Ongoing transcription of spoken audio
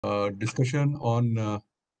Discussion on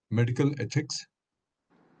medical ethics.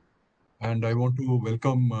 And I want to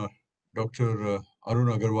welcome Dr. Arun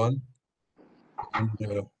Agarwal and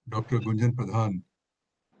Dr. Gunjan Pradhan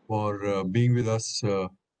for being with us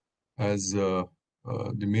as the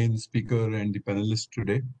main speaker and the panelist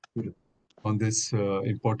today on this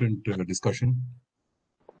important discussion.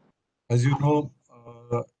 As you know,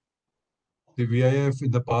 the VIF in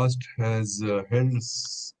the past has held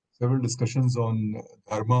several discussions on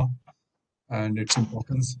Dharma and its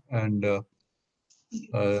importance and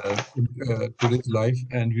in today's life,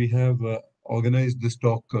 and we have organized this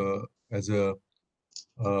talk as a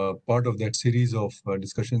part of that series of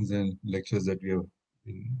discussions and lectures that we have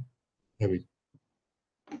been having.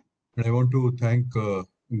 And I want to thank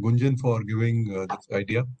Gunjan for giving this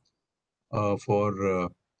idea, for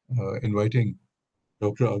inviting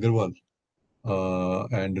Dr. Agarwal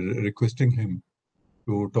and requesting him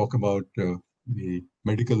to talk about the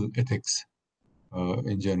medical ethics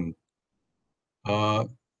in general.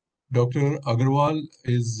 Dr. Agarwal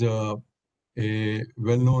is a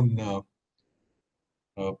well-known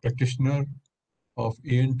practitioner of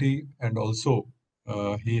ENT, and also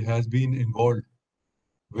he has been involved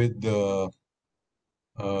with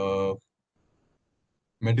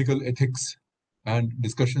medical ethics and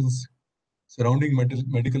discussions surrounding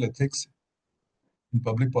medical ethics in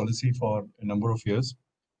public policy for a number of years.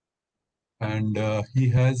 And he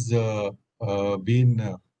has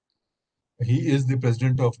he is the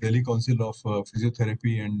president of Delhi Council of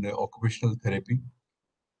Physiotherapy and Occupational Therapy.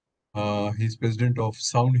 He's president of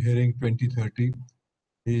Sound Hearing 2030.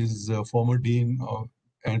 He is former dean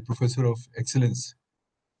and professor of excellence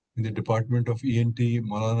in the Department of ENT,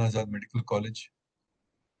 Maulana Azad Medical College.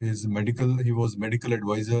 He was medical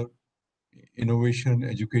advisor, innovation,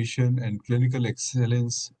 education, and clinical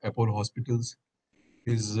excellence, Apollo Hospitals.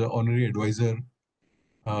 He is honorary advisor,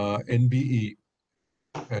 NBE,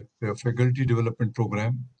 at the Faculty Development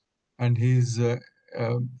Program, and he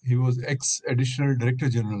was ex-additional Director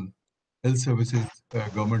General, Health Services,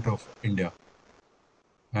 Government of India.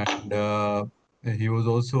 And he was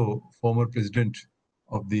also former president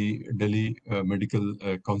of the Delhi Medical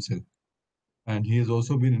Council. And he has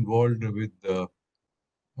also been involved with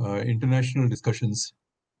international discussions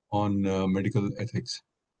on medical ethics.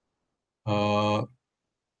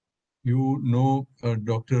 You know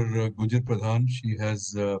Dr. Gunjan Pradhan. She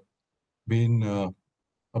has been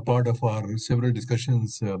a part of our several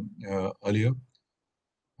discussions earlier.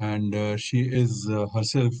 And she is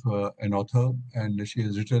herself an author, and she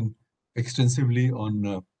has written extensively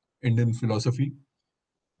on Indian philosophy.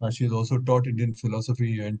 She has also taught Indian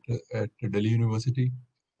philosophy at Delhi University,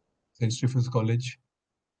 St. Stephen's College,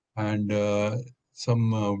 and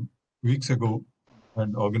some weeks ago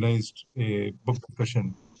had organized a book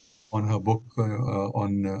discussion on her book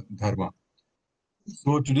on Dharma.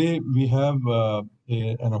 So today we have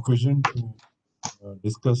an occasion to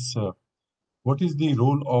discuss what is the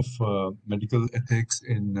role of medical ethics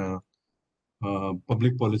in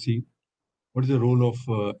public policy. What is the role of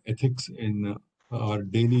ethics in our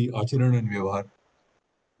daily acharan and vyavahar?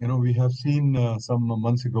 You know, we have seen some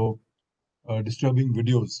months ago disturbing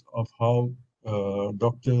videos of how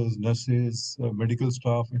doctors, nurses, medical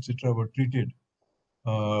staff, etc., were treated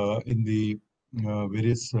in the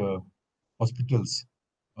various hospitals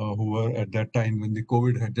who were at that time when the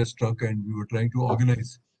COVID had just struck and we were trying to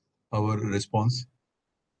organize our response.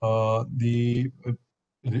 The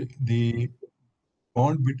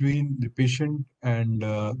bond between the patient and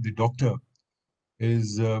the doctor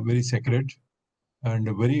is very sacred and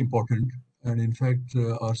very important. And in fact,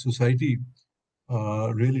 our society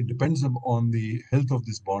really depends on the health of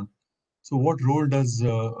this bond. So what role does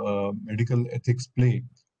medical ethics play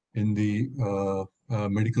in the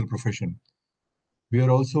medical profession? We are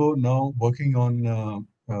also now working on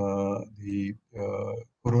the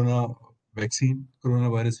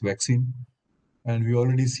coronavirus vaccine, and we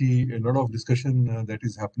already see a lot of discussion that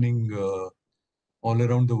is happening all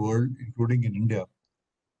around the world, including in India,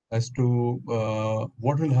 as to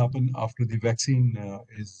what will happen after the vaccine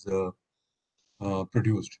is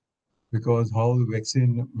produced. Because how the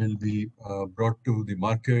vaccine will be brought to the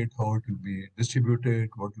market, how it will be distributed,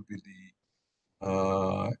 what will be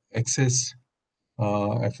the access,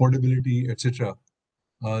 affordability, etc.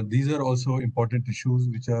 These are also important issues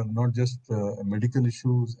which are not just medical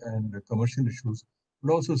issues and commercial issues,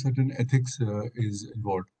 but also certain ethics is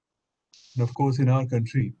involved. And of course, in our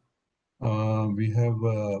country, we have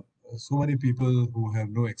so many people who have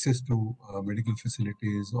no access to medical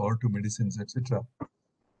facilities or to medicines, etc.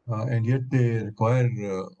 And yet they require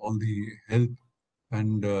all the help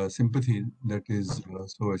and sympathy that is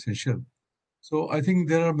so essential. So I think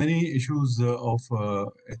there are many issues of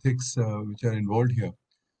ethics which are involved here.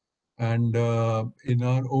 And in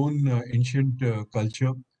our own ancient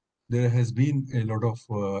culture, there has been a lot of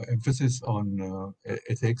emphasis on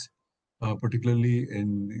ethics, particularly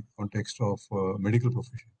in the context of medical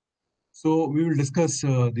profession. So we will discuss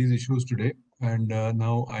these issues today. And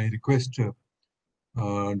now I request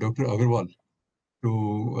Dr. Agarwal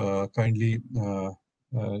to kindly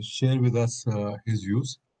share with us his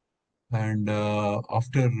views. And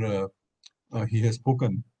after he has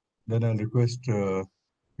spoken, then I'll request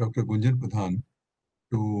Dr. Gunjan Pradhan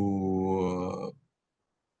to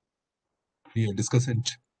be a discussant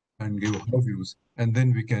and give her views, and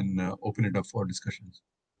then we can open it up for discussions.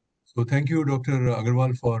 So thank you, Dr.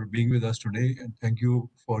 Agarwal, for being with us today, and thank you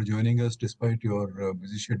for joining us despite your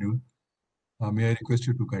busy schedule. May I request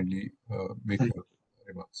you to kindly make your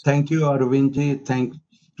remarks? Thank you, Arvindji. Thanks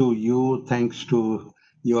to you. Thanks to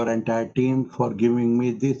your entire team for giving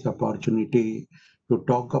me this opportunity to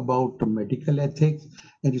talk about medical ethics,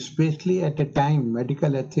 and especially at a time,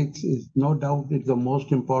 medical ethics is no doubt is the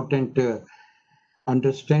most important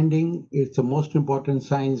understanding. It's the most important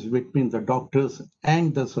science between the doctors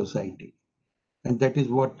and the society, and that is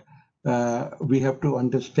what we have to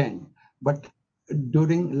understand. But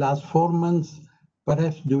during last 4 months,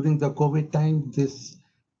 perhaps during the COVID time, this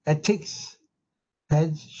ethics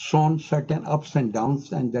has shown certain ups and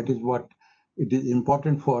downs, and that is what it is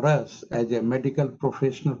important for us as a medical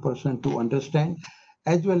professional person to understand,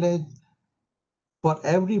 as well as for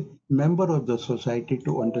every member of the society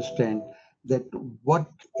to understand that what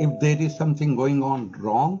if there is something going on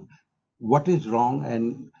wrong, what is wrong,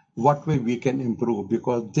 and what way we can improve,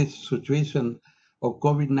 because this situation of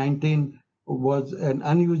COVID-19 was an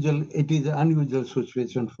unusual, it is an unusual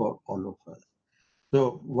situation for all of us.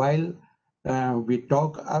 So while we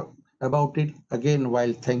talk about it again,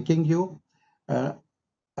 while thanking you, uh,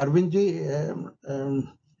 Arvindji,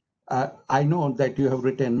 I know that you have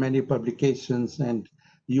written many publications, and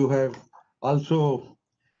you have also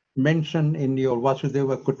mentioned in your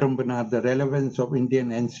Vasudeva Kutumbana the relevance of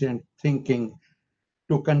Indian ancient thinking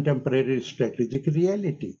to contemporary strategic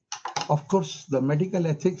reality. Of course, the medical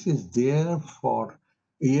ethics is there for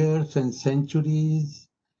years and centuries,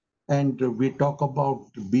 and we talk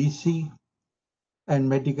about BC, and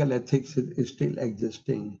medical ethics is still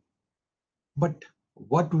existing. But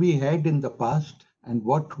what we had in the past and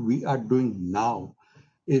what we are doing now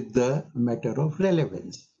is the matter of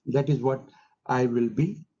relevance. That is what I will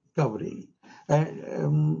be covering.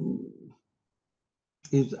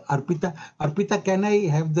 Is Arpita? Arpita, can I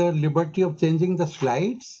have the liberty of changing the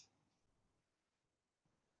slides?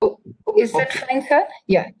 Oh, is that fine, sir?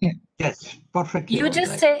 Yeah, yeah. Yes, perfectly. You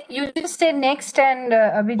just say next, and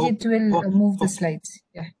Abhijit will move the slides.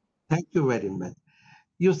 Yeah. Thank you very much.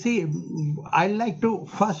 You see, I like to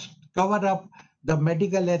first cover up the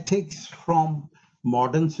medical ethics from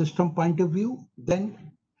modern system point of view. Then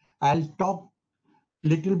I'll talk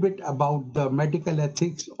little bit about the medical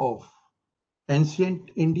ethics of ancient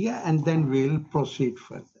India, and then we'll proceed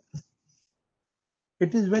further.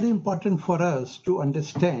 It is very important for us to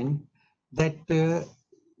understand that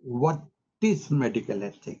what is medical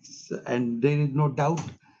ethics, and there is no doubt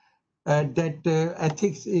that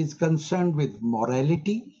ethics is concerned with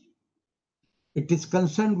morality, it is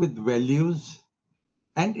concerned with values,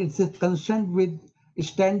 and it is concerned with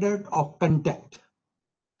standard of conduct.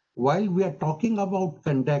 While we are talking about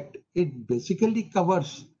conduct, it basically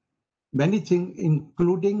covers many things,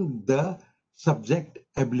 including the subject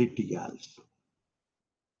ability also.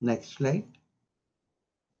 Next slide.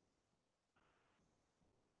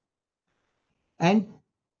 And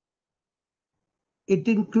it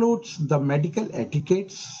includes the medical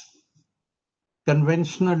etiquettes,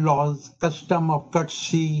 conventional laws, custom of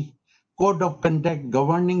courtesy, code of conduct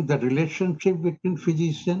governing the relationship between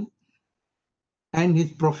physician and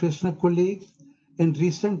his professional colleagues. In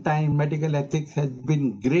recent time, medical ethics has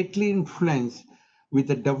been greatly influenced with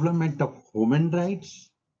the development of human rights.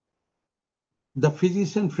 The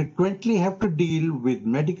physician frequently have to deal with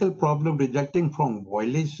medical problems resulting from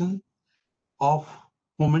violation of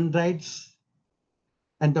human rights,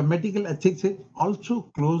 and the medical ethics is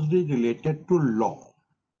also closely related to law.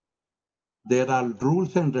 There are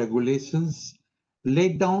rules and regulations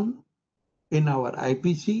laid down in our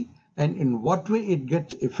IPC, and in what way it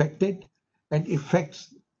gets affected and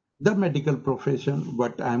affects the medical profession,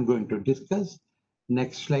 what I'm going to discuss.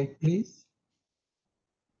 Next slide, please.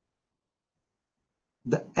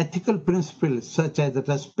 The ethical principles such as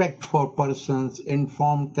respect for persons,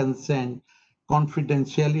 informed consent,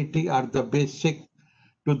 confidentiality are the basic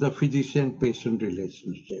to the physician-patient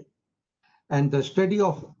relationship. And the study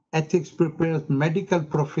of ethics prepares medical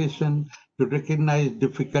profession to recognize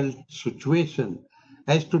difficult situations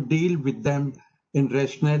as to deal with them in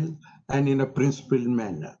rational and in a principled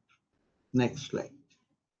manner. Next slide.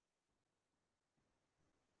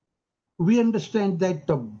 We understand that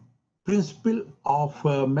the principle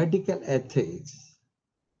of medical ethics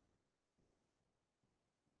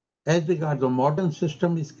as regards the modern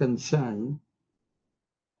system is concerned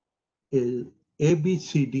is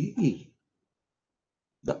ABCDE.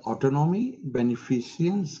 The autonomy,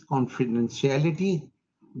 beneficence, confidentiality,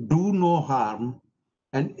 do no harm,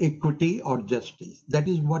 and equity or justice. That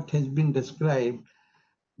is what has been described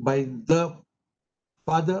by the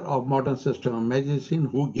father of modern system of medicine,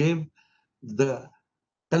 who gave the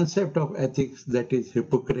concept of ethics, that is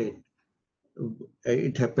Hippocrates.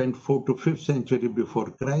 It happened 4th to 5th century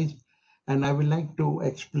before Christ. And I would like to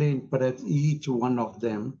explain perhaps each one of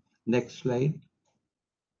them. Next slide.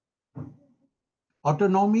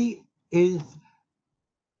 Autonomy is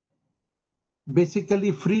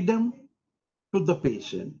basically freedom to the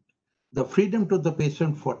patient. The freedom to the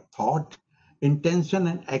patient for thought, intention,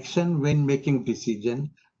 and action when making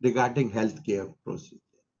decision regarding healthcare procedure.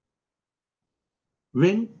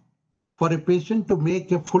 When for a patient to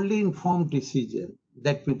make a fully informed decision,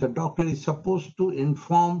 that means the doctor is supposed to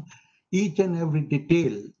inform each and every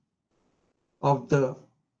detail of the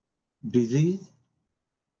disease,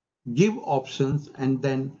 give options, and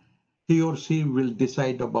then he or she will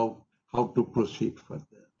decide about how to proceed further.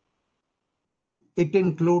 It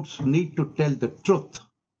includes need to tell the truth,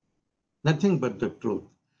 nothing but the truth,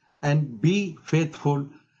 and be faithful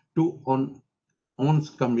to one's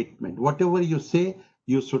commitment. Whatever you say,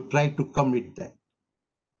 you should try to commit that.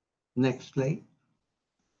 Next slide.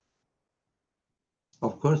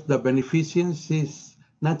 Of course, the beneficence is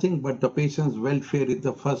nothing but the patient's welfare is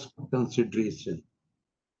the first consideration.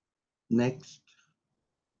 Next.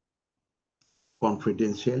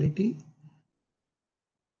 Confidentiality.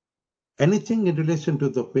 Anything in relation to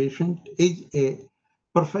the patient is a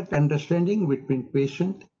perfect understanding between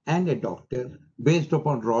patient and a doctor based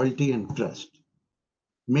upon loyalty and trust.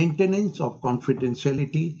 Maintenance of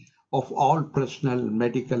confidentiality of all personal,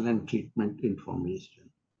 medical, and treatment information.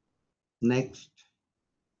 Next,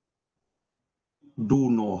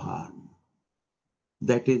 do no harm.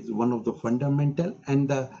 That is one of the fundamental, and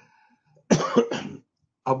the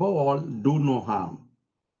above all, do no harm.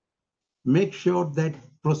 Make sure that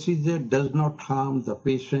procedure does not harm the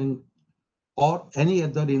patient or any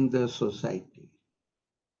other in the society.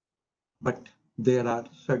 But there are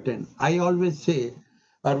certain, I always say,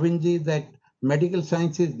 Arvindji, that medical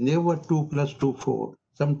science is never 2 plus 2, 4.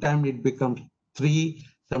 Sometimes it becomes 3,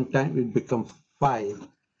 sometimes it becomes 5.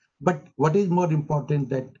 But what is more important,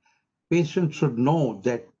 that patients should know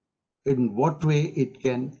that in what way it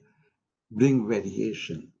can bring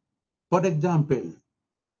variation. For example,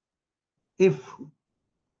 if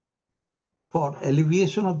for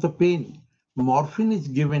alleviation of the pain, morphine is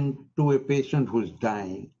given to a patient who is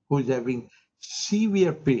dying, who is having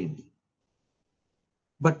severe pain,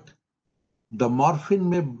 but the morphine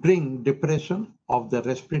may bring depression of the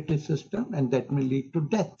respiratory system, and that may lead to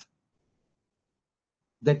death.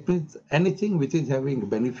 That means anything which is having a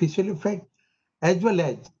beneficial effect, as well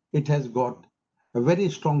as it has got a very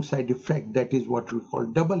strong side effect, that is what we call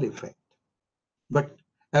double effect. But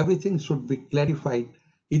everything should be clarified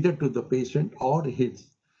either to the patient or his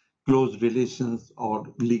close relations or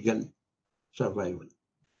legal survival.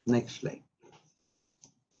 Next slide.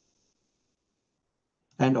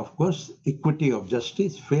 And of course, equity of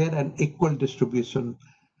justice, fair and equal distribution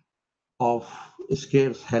of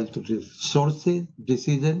scarce health resources,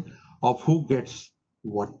 decision of who gets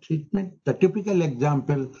what treatment. The typical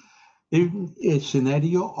example in a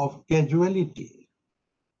scenario of casualty.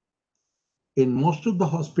 In most of the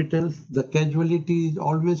hospitals, the casualty is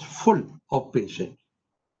always full of patients.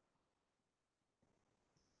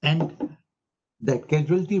 And that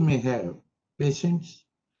casualty may have patients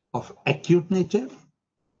of acute nature,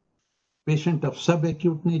 patient of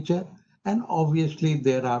subacute nature, and obviously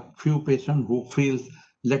there are few patients who feels,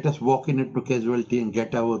 let us walk in into casualty and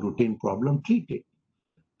get our routine problem treated.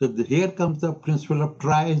 So here comes the principle of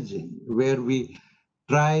triaging, where we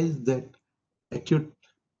triage that acute,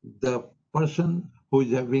 the person who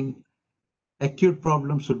is having acute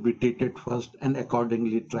problems should be treated first, and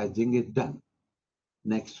accordingly triaging is done.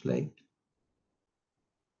 Next slide.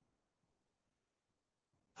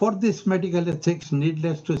 For this medical ethics,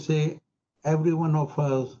 needless to say, every one of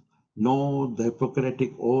us know the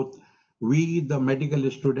Hippocratic Oath. We, the medical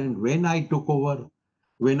student, when I took over,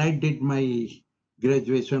 when I did my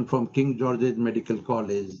graduation from King George's Medical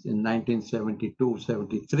College in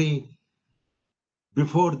 1972-73,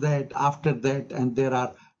 before that, after that, and there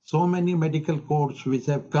are so many medical codes which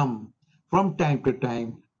have come from time to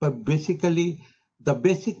time. But basically, the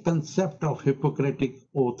basic concept of Hippocratic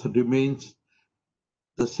Oath remains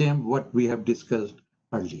the same what we have discussed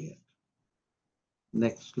earlier.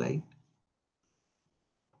 Next slide.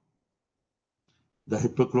 The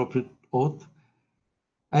Hippocratic Oath.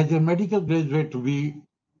 As a medical graduate, we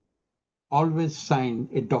always sign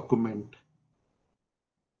a document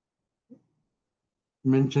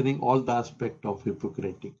mentioning all the aspects of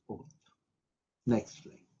Hippocratic Oath. Next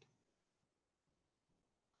slide.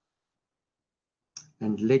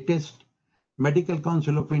 And latest Medical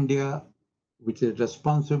Council of India, which is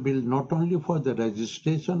responsible not only for the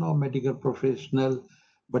registration of medical professional,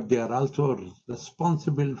 but they are also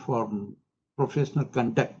responsible for professional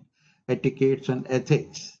conduct, etiquettes and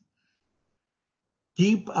ethics.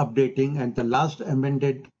 Keep updating, and the last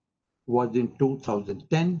amended was in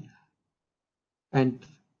 2010, and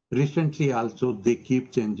recently also they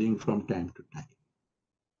keep changing from time to time.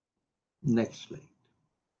 Next slide.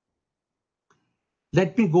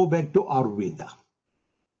 Let me go back to Ayurveda.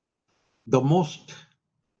 The most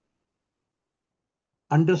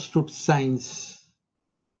understood science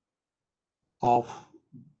of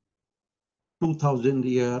 2000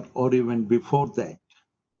 years or even before that,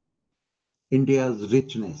 India's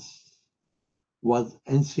richness was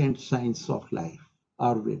ancient science of life,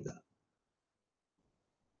 Ayurveda.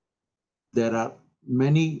 There are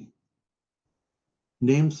many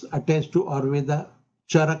names attached to Ayurveda.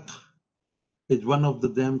 Charak is one of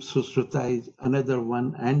them, Susruta is another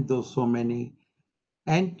one, and those so many.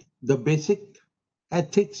 And the basic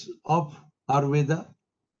ethics of Ayurveda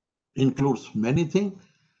includes many things,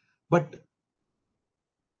 but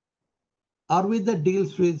Ayurveda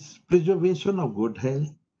deals with preservation of good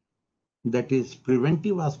health, that is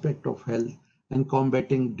preventive aspect of health, and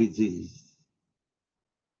combating disease.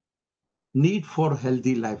 Need for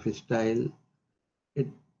healthy lifestyle,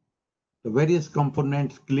 the various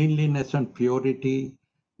components, cleanliness and purity,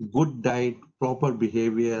 good diet, proper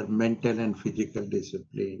behavior, mental and physical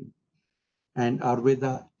discipline. And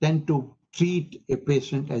Ayurveda tend to treat a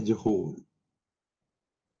patient as a whole.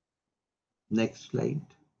 Next slide.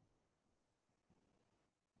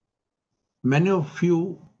 Many of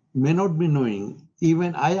you may not be knowing,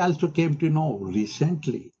 even I also came to know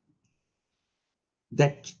recently,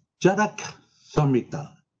 that Charak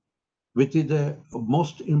Samhita, which is the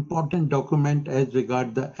most important document as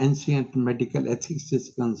regard the ancient medical ethics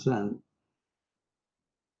is concerned.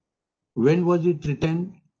 When was it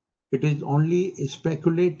written? It is only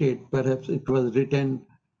speculated, perhaps it was written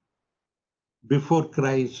before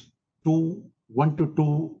Christ, 1 to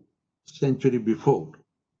 2 century before.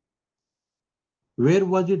 Where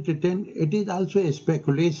was it written? It is also a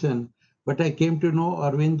speculation, but I came to know,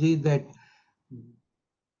 Arvindji, that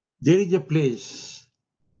there is a place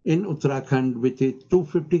in Uttarakhand which is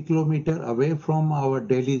 250 kilometers away from our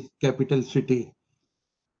Delhi capital city,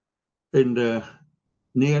 in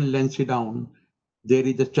near Lansdowne. There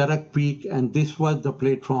is a Charak Peak, and this was the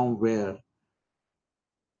platform where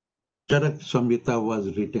Charak Samhita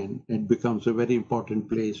was written. It becomes a very important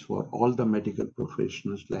place for all the medical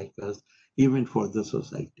professionals like us, even for the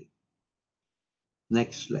society.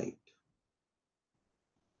 Next slide.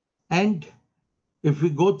 And if we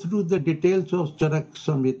go through the details of Charak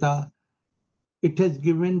Samhita, it has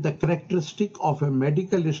given the characteristic of a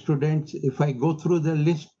medical student. If I go through the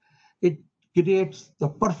list, it creates the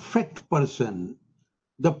perfect person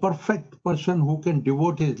who can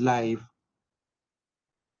devote his life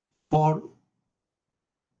for,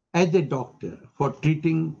 as a doctor, for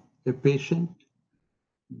treating a patient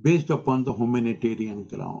based upon the humanitarian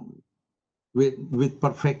ground with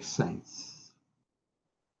perfect science.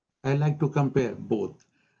 I like to compare both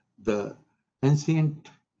the ancient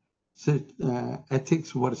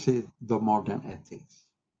ethics versus the modern ethics.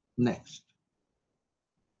 Next.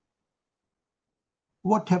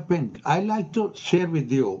 What happened? I like to share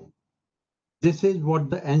with you. This is what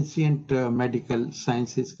the ancient medical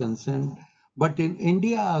science is concerned. But in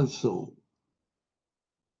India also,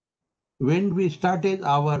 when we started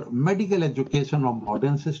our medical education of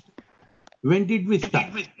modern system, when did we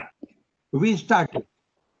start? We started.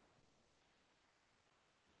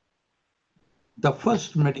 The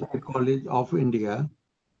first medical college of India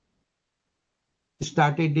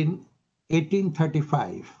started in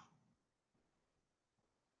 1835.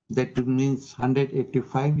 That means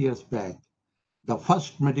 185 years back. The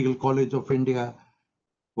first medical college of India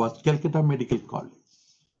was Calcutta Medical College.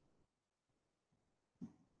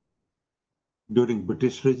 During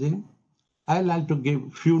British regime, I like to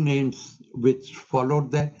give few names which followed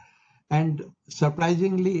that. And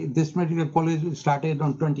surprisingly, this medical college started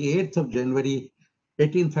on 28th of January,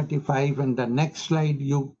 1835. And the next slide,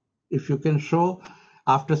 if you can show,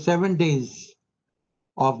 after 7 days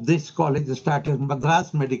of this college started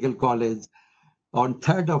Madras Medical College on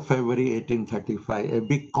 3rd of February, 1835. A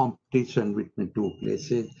big competition between two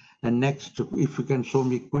places. And next, if you can show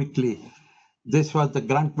me quickly, this was the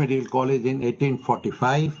Grant Medical College in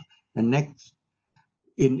 1845. And next,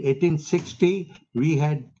 in 1860, we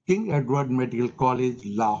had King Edward Medical College,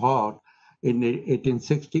 Lahore, in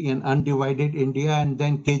 1860, in undivided India, and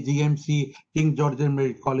then KGMC, King George's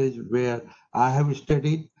Medical College, where I have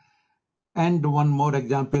studied. And one more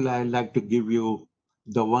example I'd like to give you,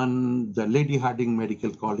 the Lady Harding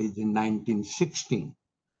Medical College in 1916,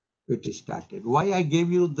 which started. Why I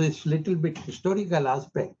gave you this little bit historical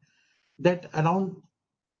aspect, that around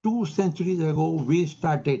 2 centuries ago, we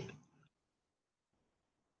started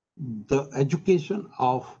the education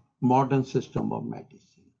of modern system of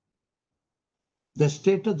medicine. The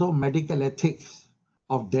status of medical ethics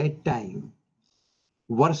of that time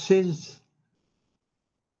versus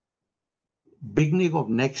beginning of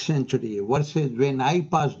next century versus when I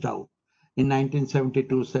passed out in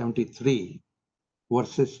 1972-73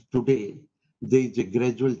 versus today, there is a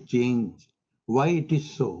gradual change. Why it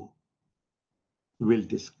is so, we'll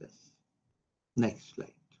discuss. Next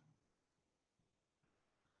slide.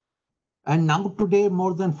 And now today,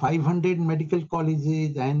 more than 500 medical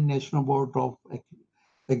colleges and National Board of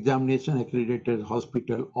Examination accredited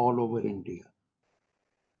hospital all over India.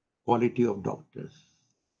 Quality of doctors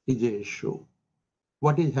is a issue.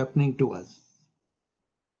 What is happening to us?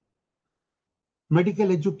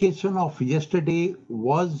 Medical education of yesterday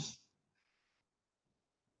was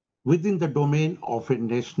within the domain of a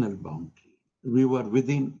national boundary. We were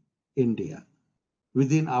within India,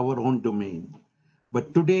 within our own domain.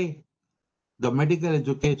 But today, the medical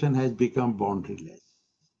education has become boundaryless.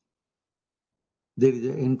 There is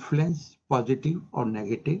an influence, positive or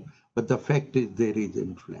negative, but the fact is there is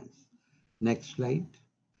influence. Next slide.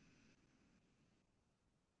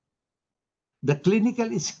 The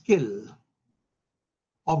clinical skill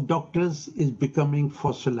of doctors is becoming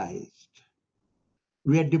fossilized.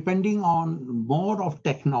 We are depending on more of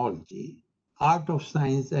technology. Art of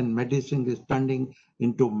science and medicine is turning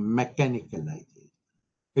into mechanicalization.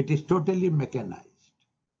 It is totally mechanized.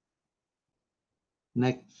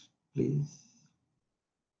 Next, please.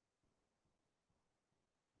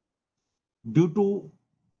 Due to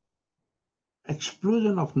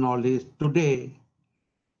explosion of knowledge today,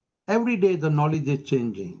 every day the knowledge is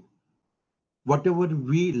changing. Whatever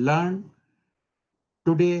we learn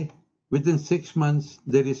today, within 6 months,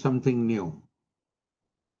 there is something new.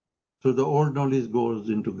 So the old knowledge goes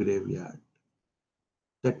into graveyard.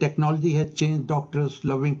 The technology has changed doctors'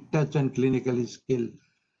 loving touch and clinical skill.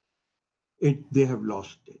 They have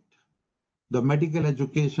lost it. The medical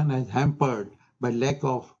education is hampered by lack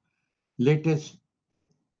of latest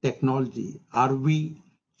technology. Are we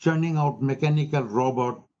churning out mechanical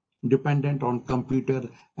robot dependent on computer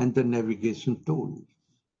and the navigation tools?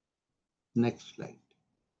 Next slide.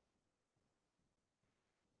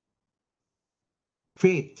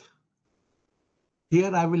 Faith.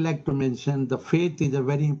 Here I would like to mention the faith is a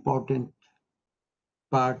very important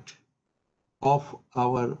part of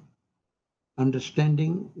our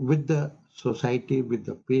understanding with the society, with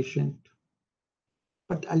the patient.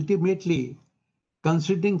 But ultimately,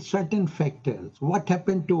 considering certain factors, what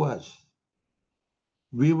happened to us?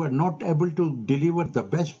 We were not able to deliver the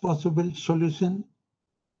best possible solution,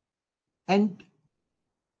 and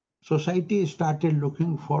society started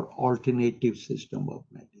looking for alternative system of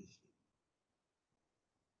medicine.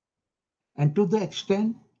 And to the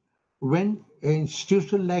extent when an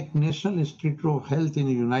institution like National Institute of Health in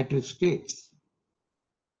the United States,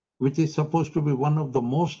 which is supposed to be one of the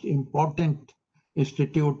most important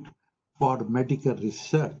institute for medical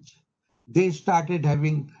research, they started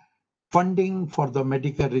having funding for the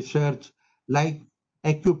medical research like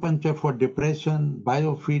acupuncture for depression,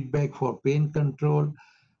 biofeedback for pain control,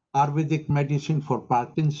 Ayurvedic medicine for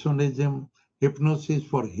Parkinsonism, hypnosis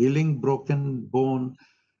for healing broken bone,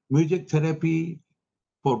 music therapy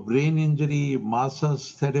for brain injury,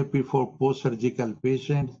 massage therapy for post-surgical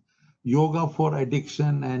patients, yoga for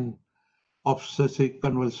addiction and obsessive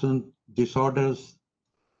convulsion disorders.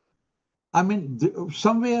 I mean,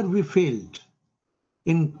 somewhere we failed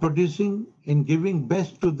in producing, in giving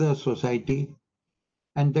best to the society,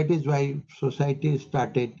 and that is why society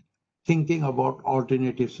started thinking about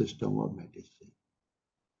alternative system of medicine.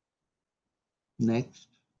 Next.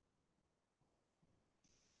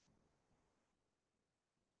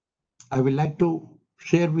 I would like to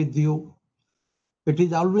share with you It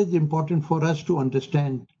is always important for us to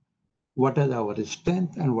understand what are our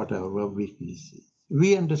strengths and what are our weaknesses.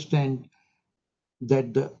 We understand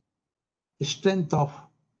that the strength of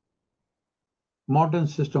modern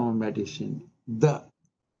system of medicine, the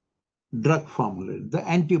drug formula, the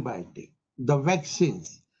antibiotic, the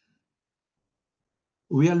vaccines.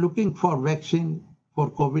 We are looking for vaccine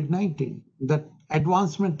for COVID-19, the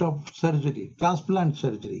advancement of surgery, transplant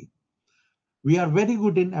surgery. We are very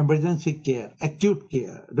good in emergency care, acute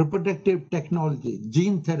care, reproductive technology,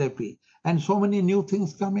 gene therapy, and so many new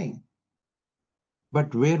things coming.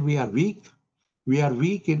 But where we are weak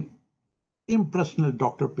in impersonal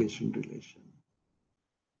doctor-patient relation,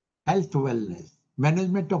 health wellness,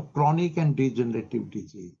 management of chronic and degenerative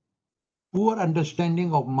disease, poor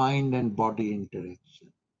understanding of mind and body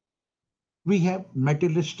interaction. We have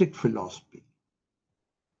materialistic philosophy.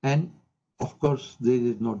 And of course, there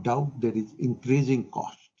is no doubt there is increasing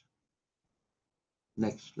cost.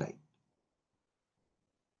 Next slide.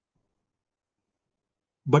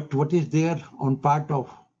 But what is there on part of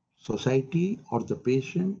society or the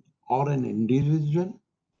patient or an individual?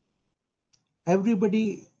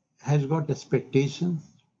 Everybody has got expectation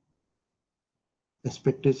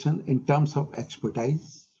in terms of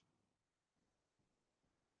expertise.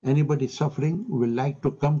 Anybody suffering will like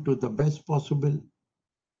to come to the best possible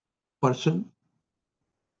person,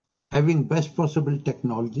 having best possible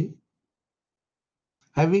technology,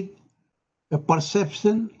 having a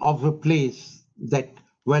perception of a place that,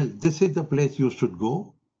 well, this is the place you should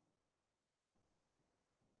go.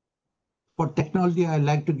 For technology, I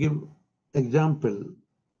like to give example,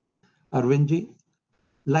 Arvindji,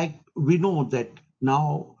 like we know that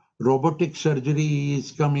now robotic surgery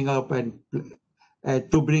is coming up and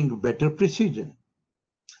to bring better precision.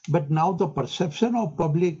 But now the perception of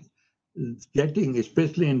public is getting,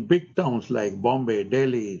 especially in big towns like Bombay,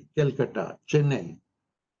 Delhi, Calcutta, Chennai,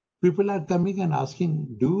 people are coming and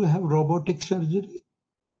asking, do you have robotic surgery?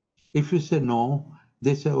 If you say no,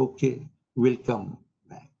 they say, okay, we'll come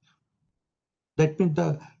back. That means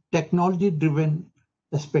the technology-driven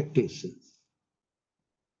expectations.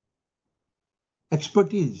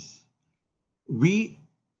 Expertise. We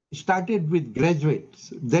started with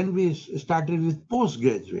graduates, then we started with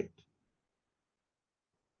postgraduate,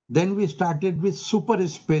 then we started with super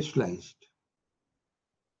specialized.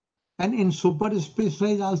 And in super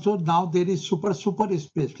specialized also now there is super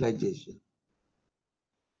specialization.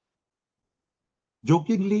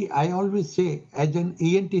 Jokingly, I always say, as an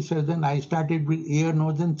ENT surgeon, I started with ear,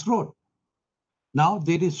 nose, and throat. Now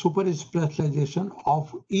there is super specialization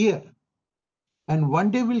of ear. And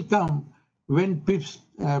one day will come when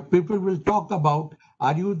people will talk about,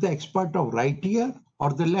 are you the expert of right ear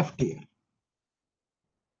or the left ear?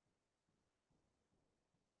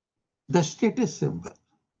 The status symbol,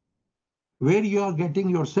 where you are getting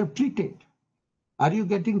yourself treated. Are you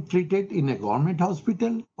getting treated in a government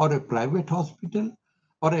hospital or a private hospital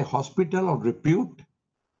or a hospital of repute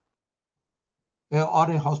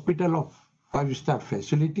or a hospital of five-star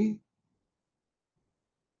facility?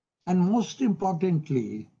 And most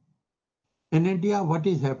importantly, in India, what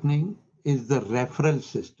is happening is the referral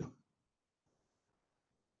system.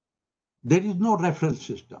 There is no referral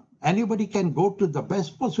system. Anybody can go to the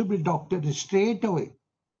best possible doctor straight away.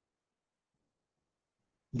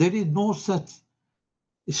 There is no such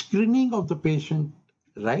screening of the patient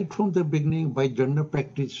right from the beginning by general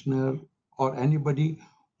practitioner or anybody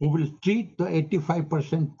who will treat the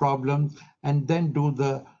 85% problems and then do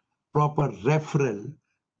the proper referral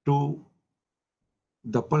to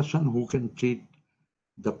the person who can treat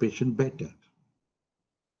the patient better.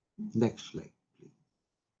 Next slide, please.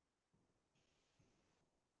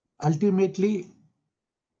 Ultimately,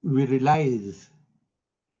 we realize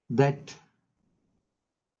that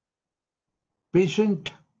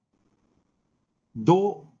patient,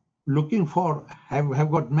 though looking for, have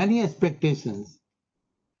got many expectations,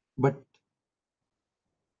 but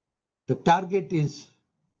the target is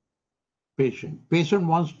patient. Patient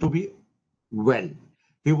wants to be well.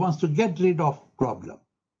 He wants to get rid of problem.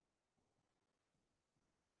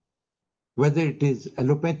 Whether it is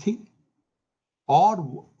allopathy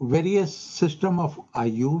or various system of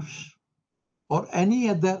Ayush or any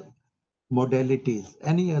other modalities,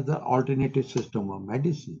 any other alternative system of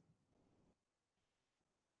medicine.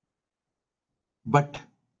 But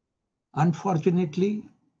unfortunately,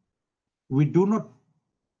 we do not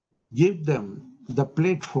give them the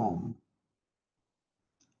platform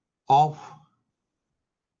of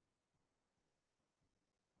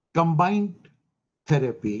combined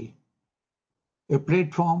therapy, a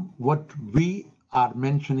platform what we are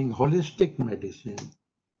mentioning holistic medicine,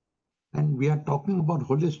 And we are talking about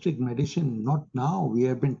holistic medicine, not now. We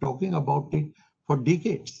have been talking about it for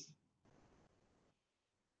decades.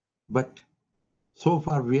 But so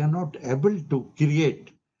far, we are not able to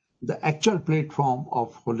create the actual platform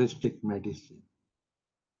of holistic medicine.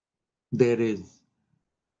 There is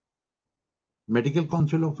Medical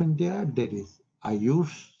Council of India, there is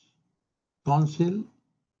Ayush Council.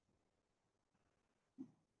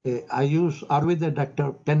 Ayush Ayurveda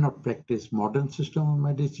doctor cannot practice modern system of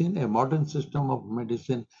medicine. A modern system of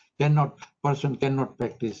medicine person cannot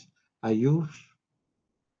practice Ayush.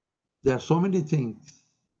 There are so many things.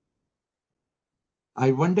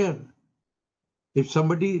 I wonder if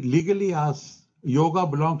somebody legally asks, yoga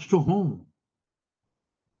belongs to whom?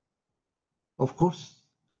 Of course,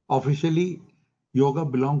 officially, yoga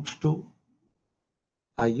belongs to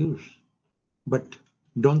Ayush. But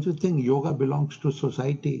don't you think yoga belongs to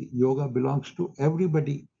society? Yoga belongs to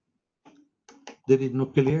everybody. There is no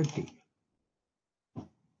clarity.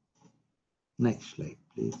 Next slide,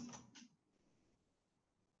 please.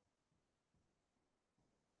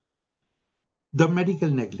 The medical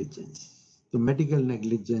negligence. The medical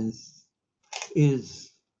negligence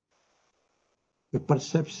is a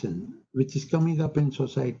perception which is coming up in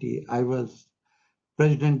society. I was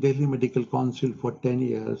President Delhi Medical Council for 10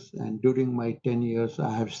 years, and during my 10 years,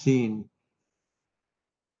 I have seen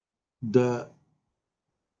the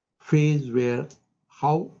phase where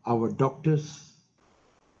how our doctors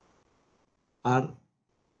are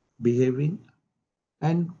behaving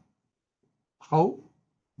and how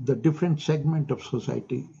the different segment of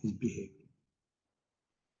society is behaving.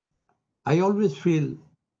 I always feel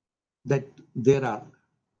that there are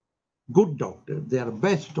good doctors, there are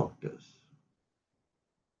best doctors.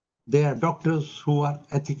 There are doctors who are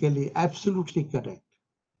ethically absolutely correct.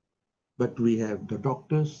 But we have the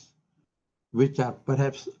doctors which are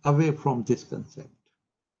perhaps away from this concept.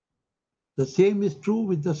 The same is true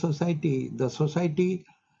with the society. The society,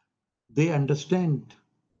 they understand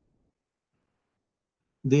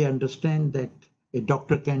that a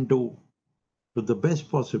doctor can do to the best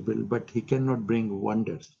possible, but he cannot bring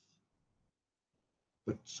wonders.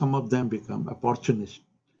 But some of them become opportunists.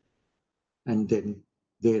 And then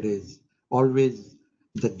there is always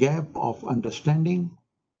the gap of understanding.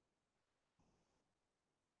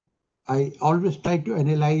 I always try to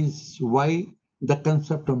analyze why the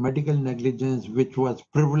concept of medical negligence, which was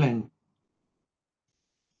prevalent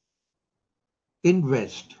in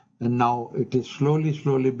West, and now it is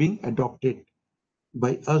slowly being adopted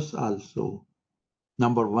by us also.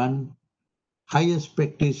 Number one, high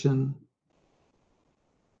expectation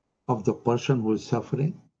of the person who is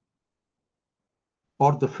suffering,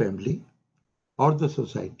 or the family, or the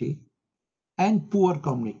society, and poor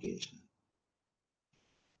communication.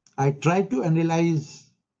 I try to analyze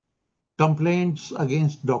complaints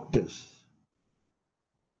against doctors.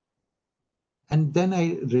 And then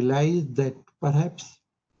I realized that perhaps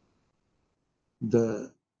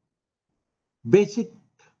the basic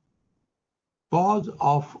cause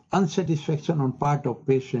of unsatisfaction on part of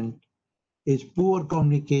patient is poor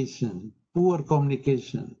communication,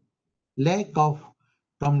 lack of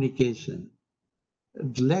communication,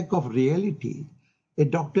 lack of reality. A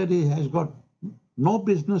doctor has got no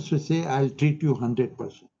business to say, I'll treat you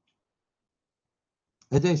 100%.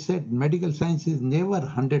 As I said, medical science is never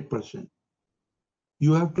 100%.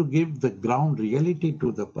 You have to give the ground reality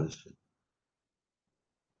to the person.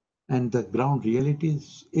 And the ground reality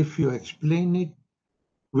is, if you explain it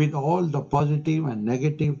with all the positive and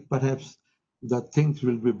negative, perhaps the things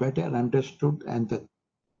will be better understood, and the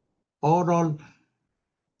overall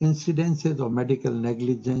incidences of medical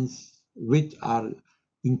negligence, which are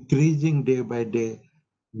increasing day by day,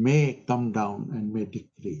 may come down and may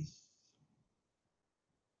decrease.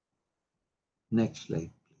 Next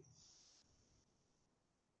slide, please.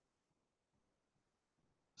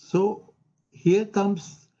 So here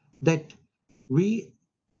comes that we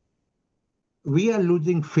are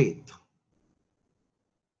losing faith.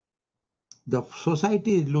 The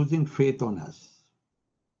society is losing faith on us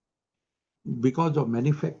because of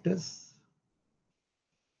many factors.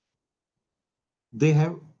 They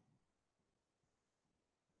have,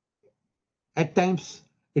 at times,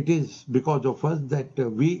 it is because of us that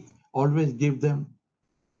we always give them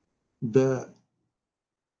the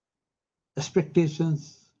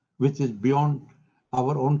expectations which is beyond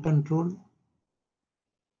our own control.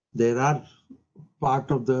 There are part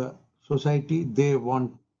of the society, they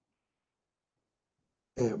want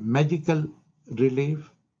a magical relief.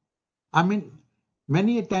 I mean,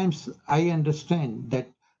 many times I understand that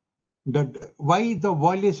why the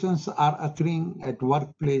violations are occurring at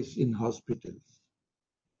workplace, in hospitals.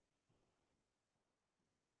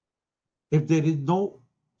 If there is no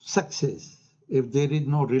success, if there is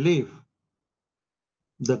no relief,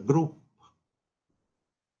 the group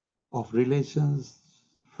of relations,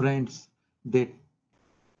 friends, they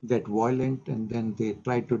get violent and then they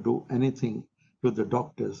try to do anything to the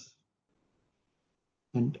doctors.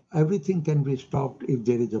 And everything can be stopped if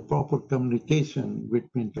there is a proper communication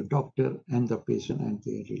between the doctor and the patient and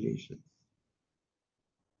their relations.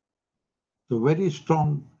 So very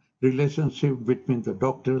strong relationship between the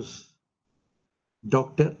doctor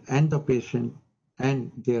and the patient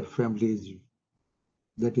and their families.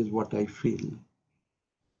 That is what I feel.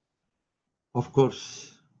 Of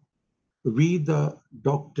course, we the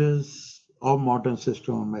doctors of modern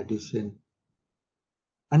system of medicine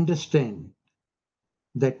understand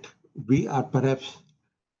that we are perhaps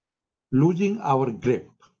losing our grip.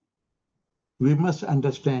 We must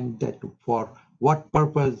understand that for what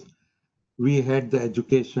purpose we had the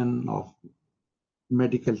education of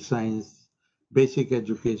medical science, basic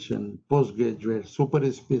education, postgraduate,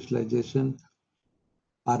 super specialization.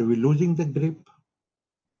 Are we losing the grip?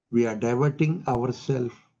 We are diverting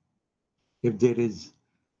ourselves. If there is,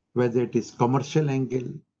 whether it is commercial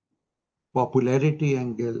angle, popularity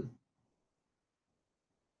angle,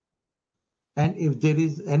 and if there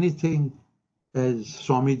is anything, as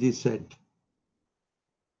Swamiji said,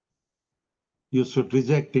 you should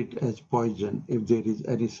reject it as poison if there is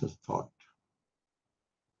any such thought.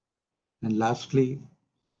 And lastly,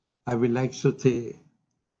 I would like to say,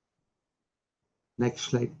 next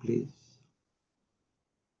slide, please.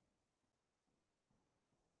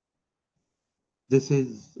 This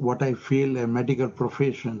is what I feel a medical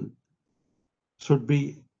profession should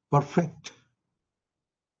be perfect,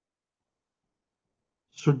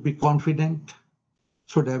 should be confident,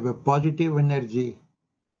 should have a positive energy,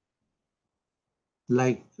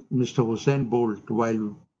 like Mr. Hussein Bolt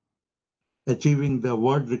while achieving the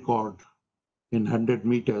world record in 100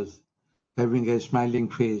 meters, having a smiling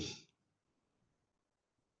face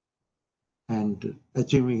and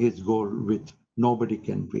achieving his goal with nobody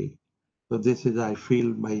can be. So this is, I feel,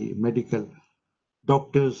 my medical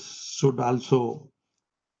doctors should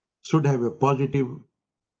have a positive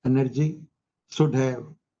energy, should have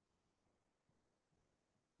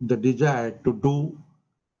the desire to do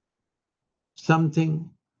something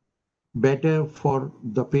better for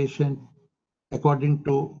the patient according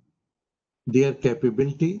to their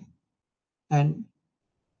capability, and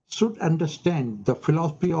should understand the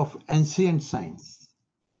philosophy of ancient science,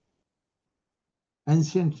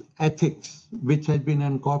 ancient ethics, which has been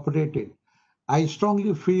incorporated. I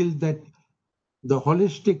strongly feel that the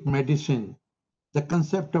holistic medicine, the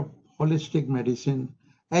concept of holistic medicine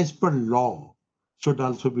as per law should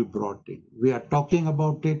also be brought in. We are talking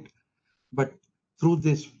about it, but through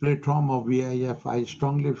this platform of VIF, I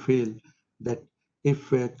strongly feel that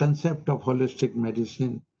if a concept of holistic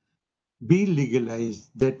medicine be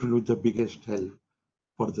legalized, that will be the biggest help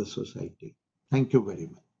for the society. Thank you very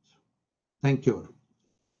much. Thank you.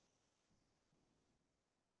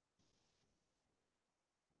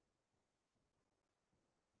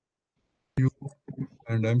 You,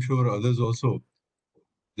 and I'm sure others also,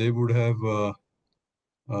 they would have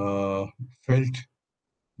felt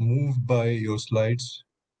moved by your slides,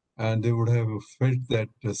 and they would have felt that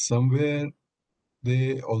somewhere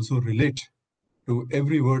they also relate to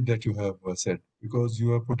every word that you have said, because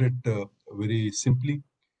you have put it very simply,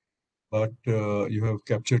 but you have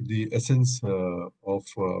captured the essence of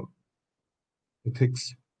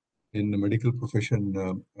ethics in the medical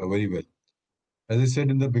profession very well. As I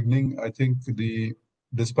said in the beginning, I think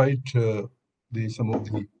despite some of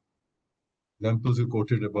the examples you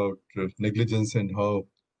quoted about negligence and how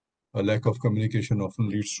a lack of communication often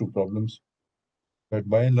leads to problems, but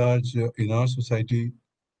by and large, in our society,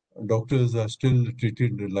 doctors are still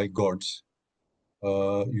treated like gods.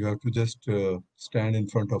 You have to just stand in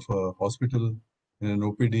front of a hospital, in an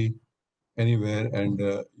OPD, anywhere, and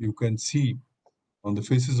you can see on the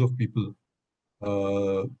faces of people,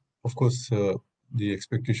 uh, of course, the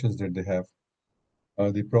expectations that they have.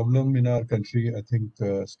 The problem in our country, I think,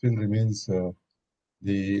 still remains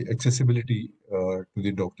the accessibility to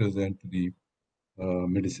the doctors and to the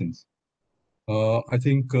medicines. I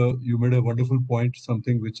think you made a wonderful point,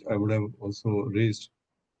 something which I would have also raised,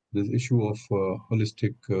 this issue of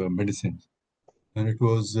holistic medicine. And it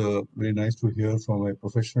was very nice to hear from a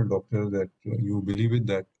professional doctor that you believe in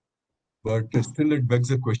that. But still, it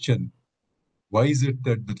begs a question: why is it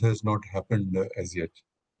that this has not happened as yet?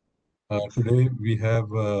 Today, we have,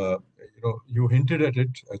 you hinted at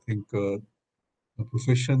it. I think the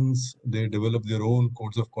professions, they develop their own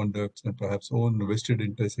codes of conduct and perhaps own vested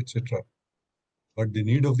interests, etc. But the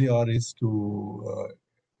need of the hour is to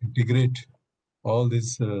integrate all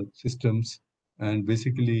these systems and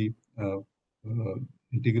basically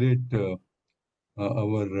integrate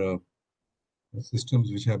our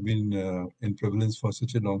systems which have been in prevalence for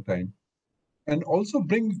such a long time, and also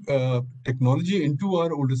bring technology into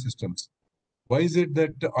our older systems. Why is it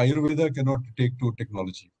that Ayurveda cannot take to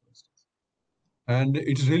technology, for instance? And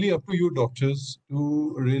it's really up to you doctors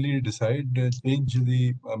to really decide, change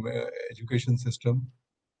the education system,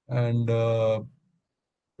 and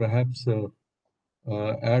perhaps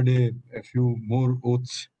add a few more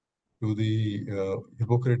oaths to the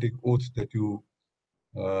Hippocratic oath that you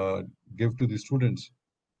give to the students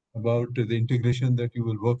about the integration that you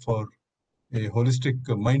will work for a holistic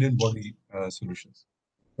mind and body solutions.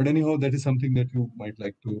 But anyhow, that is something that you might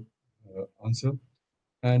like to answer.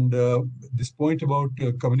 And this point about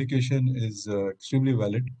communication is extremely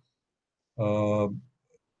valid.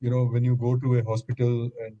 When you go to a hospital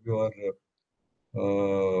and you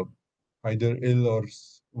are either ill or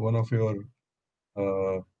one of your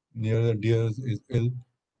near and dears is ill,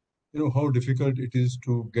 how difficult it is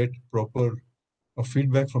to get proper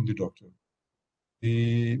feedback from the doctor.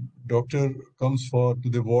 The doctor comes to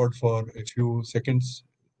the ward for a few seconds,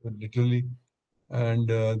 literally, and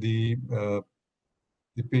the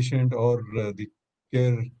patient or the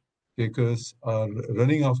caretakers are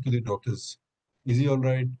running after the doctors. Is he all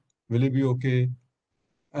right? Will he be okay?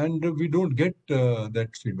 And we don't get that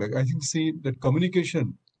feedback. I think, see, that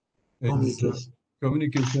communication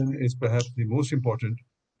is perhaps the most important.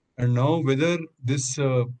 And now, whether this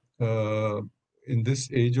in this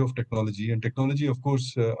age of technology, and technology, of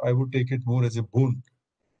course, I would take it more as a boon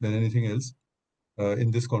than anything else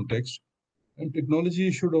in this context. And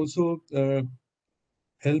technology should also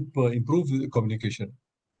help improve the communication.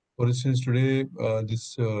 For instance, today,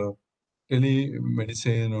 this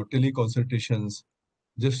telemedicine or teleconsultations,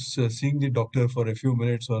 just seeing the doctor for a few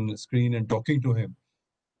minutes on the screen and talking to him,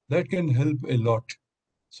 that can help a lot.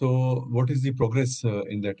 So what is the progress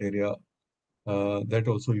in that area? That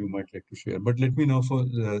also you might like to share. But let me now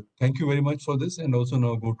thank you very much for this, and also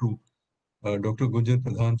now go to Dr. Gunjan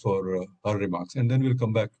Pradhan for her remarks, and then we'll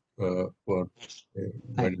come back for a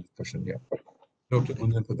wider discussion. Yeah, Dr.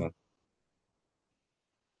 Gunjan Pradhan.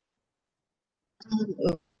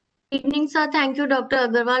 Good evening, sir. Thank you, Dr.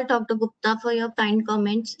 Agarwal, Dr. Gupta, for your kind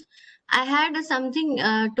comments. I had something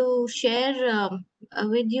to share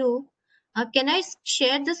with you. Can I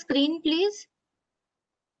share the screen, please?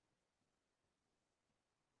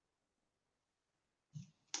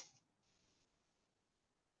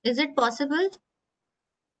 Is it possible?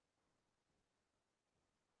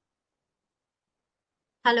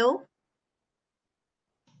 Hello?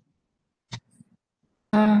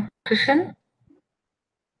 Krishan?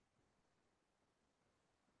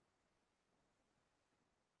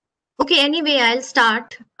 Okay, anyway, I'll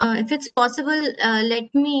start. If it's possible,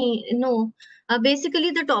 let me know.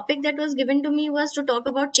 Basically, the topic that was given to me was to talk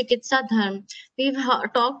about Chikitsa Dharma. We've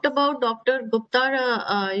talked about Dr. Gupta,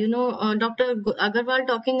 Dr. Agarwal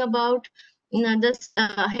talking about this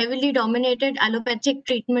heavily dominated allopathic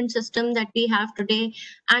treatment system that we have today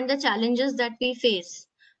and the challenges that we face.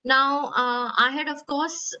 Now, I had, of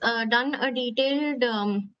course, done a detailed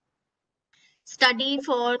study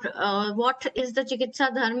for what is the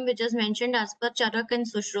Chikitsa Dharma, which is mentioned as per Charak and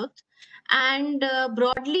Sushrut. And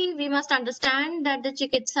broadly, we must understand that the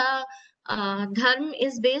Chikitsa Dharma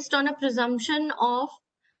is based on a presumption of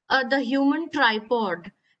the human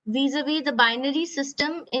tripod vis-a-vis the binary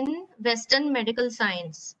system in Western medical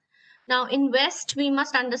science. Now, in West, we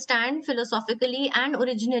must understand philosophically and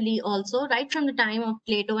originally also, right from the time of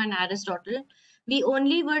Plato and Aristotle, we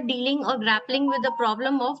only were dealing or grappling with the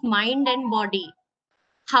problem of mind and body.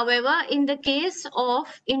 However, in the case of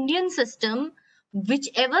Indian system,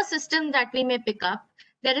 whichever system that we may pick up,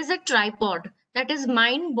 there is a tripod, that is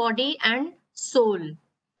mind, body, and soul.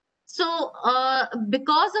 So,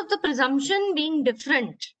 because of the presumption being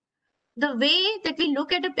different, the way that we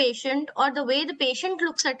look at a patient or the way the patient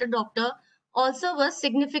looks at a doctor also was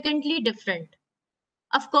significantly different.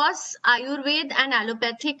 Of course, Ayurveda and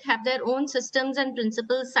allopathic have their own systems and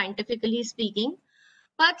principles, scientifically speaking.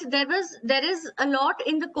 But there is a lot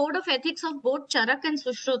in the code of ethics of both Charak and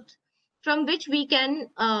Sushrut from which we can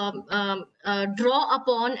draw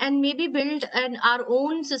upon and maybe build our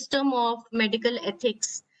own system of medical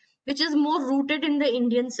ethics, which is more rooted in the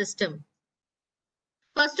Indian system.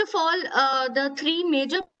 First of all, the three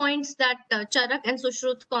major points that Charak and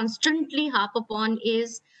Sushrut constantly harp upon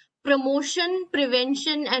is promotion,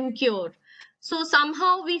 prevention, and cure. So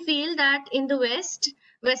somehow we feel that in the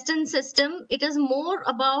Western system, it is more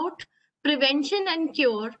about prevention and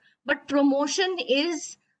cure, but promotion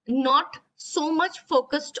is not so much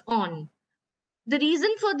focused on. The reason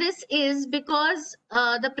for this is because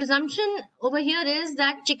the presumption over here is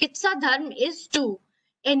that Chikitsa Dharma is to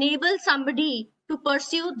enable somebody to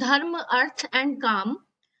pursue Dharma, Arth and Kam,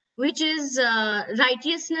 which is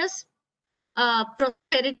righteousness,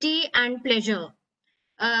 prosperity and pleasure.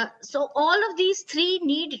 So all of these three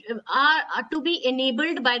need are to be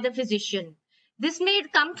enabled by the physician. This may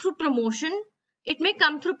come through promotion, it may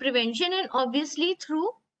come through prevention, and obviously through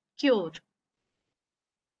cure.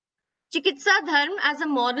 Chikitsa Dharma as a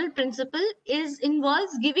moral principle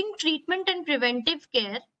involves giving treatment and preventive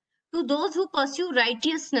care to those who pursue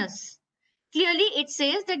righteousness. Clearly, it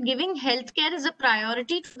says that giving health care is a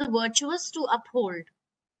priority to the virtuous to uphold.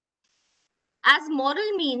 As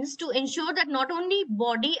moral means to ensure that not only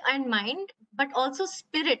body and mind, but also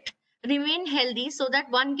spirit remain healthy so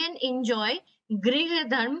that one can enjoy Griha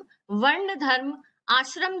Dharma, Varna Dharma,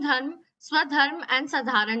 Ashram Dharma, Swadharma and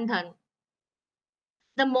Sadharan Dharma.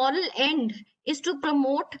 The moral end is to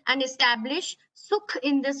promote and establish Sukh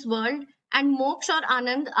in this world and Moksha or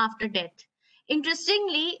Anand after death.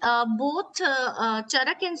 Interestingly, both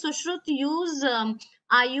Charak and Sushrut use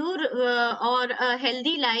Ayur or a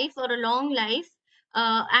healthy life or a long life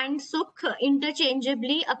and Sukh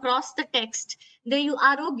interchangeably across the text. They use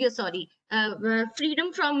Arogya,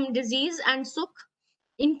 freedom from disease and Sukh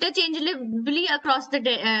interchangeably across the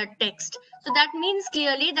text. So that means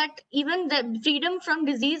clearly that even the freedom from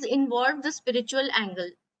disease involved the spiritual angle.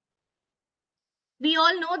 We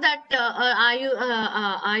all know that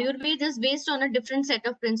Ayurveda is based on a different set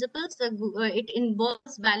of principles. It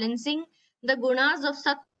involves balancing the gunas of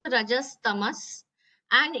Sattva, Rajas, Tamas,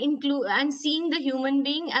 and seeing the human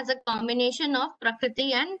being as a combination of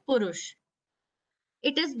Prakriti and Purush.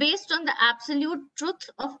 It is based on the absolute truth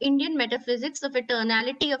of Indian metaphysics of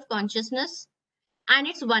eternality of consciousness and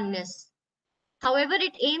its oneness. However,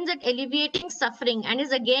 it aims at alleviating suffering and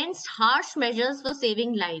is against harsh measures for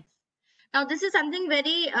saving life. Now, this is something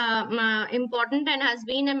very important and has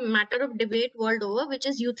been a matter of debate world over, which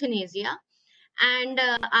is euthanasia. And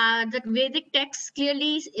the Vedic text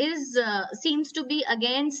clearly seems to be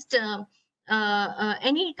against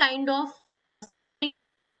any kind of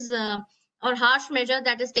or harsh measure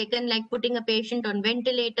that is taken, like putting a patient on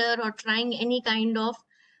ventilator or trying any kind of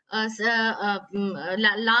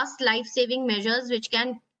last life-saving measures which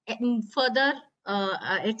can further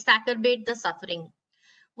exacerbate the suffering.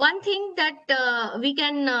 One thing that we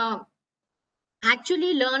can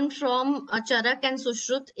actually learn from Charak and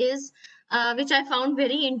Sushrut is, which I found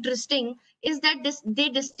very interesting, is that they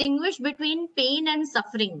distinguish between pain and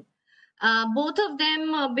suffering. Both of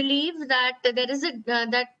them believe that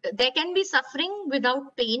that there can be suffering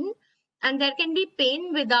without pain, and there can be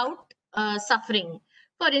pain without suffering.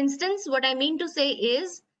 For instance, what I mean to say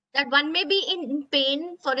is that one may be in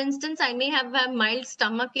pain. For instance, I may have a mild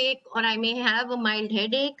stomach ache or I may have a mild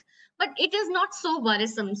headache, but it is not so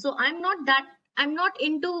worrisome. So I'm not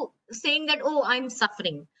into saying that, oh, I'm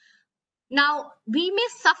suffering. Now, we may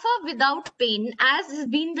suffer without pain, as has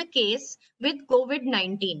been the case with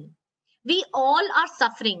COVID-19. We all are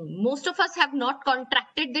suffering. Most of us have not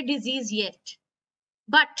contracted the disease yet,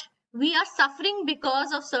 but we are suffering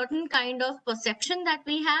because of certain kind of perception that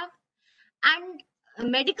we have, and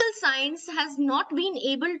medical science has not been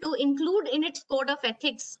able to include in its code of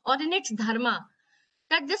ethics or in its dharma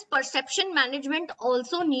that this perception management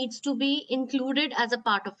also needs to be included as a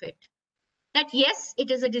part of it. That yes,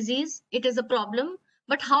 it is a disease, it is a problem,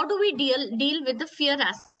 but how do we deal with the fear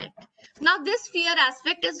aspect? Now, this fear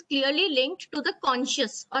aspect is clearly linked to the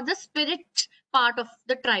conscious or the spirit part of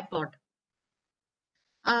the tripod.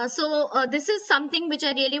 So this is something which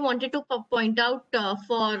I really wanted to point out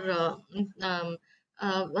for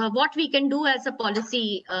what we can do as a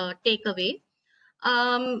policy takeaway.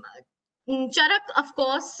 Charak, of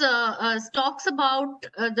course, talks about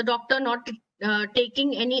the doctor not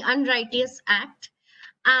taking any unrighteous act.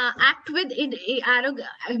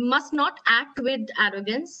 Must not act with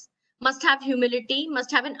arrogance, must have humility,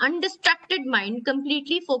 must have an undistracted mind,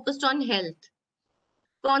 completely focused on health.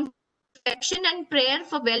 Reflection and prayer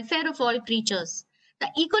for welfare of all creatures.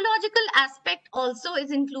 The ecological aspect also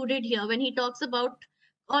is included here when he talks about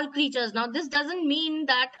all creatures. Now, this doesn't mean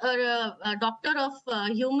that a doctor of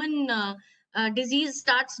human disease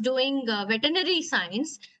starts doing veterinary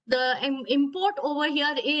science. The import over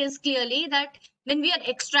here is clearly that when we are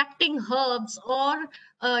extracting herbs or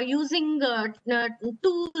using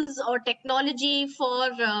tools or technology for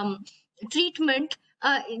treatment,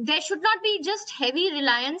 there should not be just heavy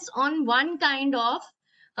reliance on one kind of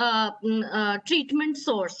treatment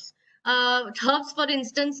source. Herbs, for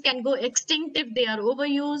instance, can go extinct if they are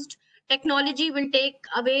overused. technology will take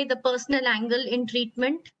away the personal angle in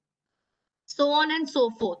treatment, so on and so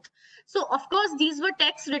forth. So of course, these were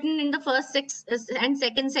texts written in the 1st and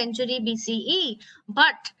 2nd century BCE.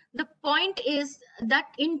 But the point is that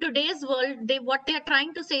in today's world, what they are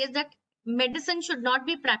trying to say is that medicine should not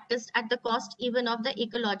be practiced at the cost even of the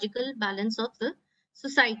ecological balance of the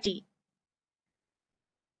society.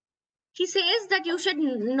 He says that you should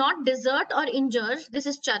not desert or injure, this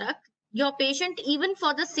is Charak, your patient even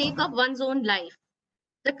for the sake of one's own life.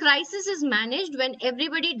 The crisis is managed when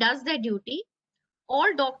everybody does their duty.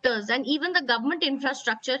 All doctors and even the government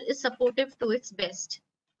infrastructure is supportive to its best.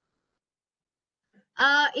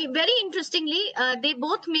 Very interestingly, they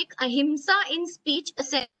both make ahimsa in speech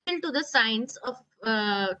essential to the science of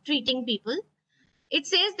treating people. It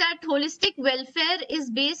says that holistic welfare is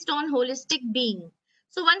based on holistic being.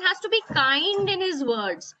 So one has to be kind in his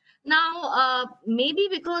words. Now, maybe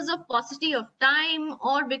because of paucity of time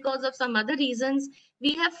or because of some other reasons,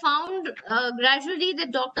 we have found gradually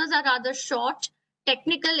that doctors are rather short,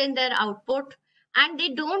 technical in their output, and they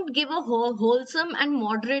don't give a wholesome and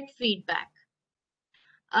moderate feedback.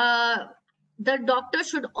 The doctor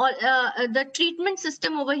should, the treatment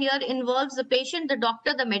system over here involves the patient, the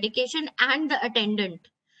doctor, the medication, and the attendant,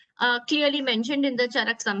 clearly mentioned in the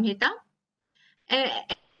Charak Samhita.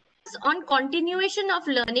 On continuation of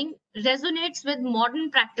learning resonates with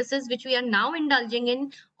modern practices which we are now indulging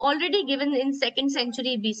in, already given in 2nd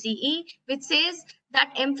century BCE, which says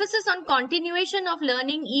that emphasis on continuation of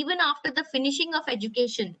learning even after the finishing of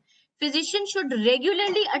education. Physician should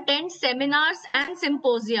regularly attend seminars and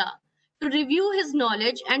symposia to review his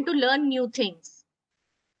knowledge and to learn new things.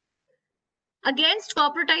 Against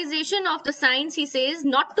corporatization of the science, he says,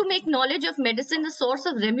 not to make knowledge of medicine a source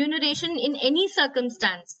of remuneration in any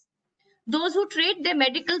circumstance. Those who trade their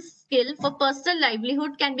medical skill for personal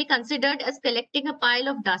livelihood can be considered as collecting a pile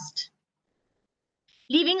of dust,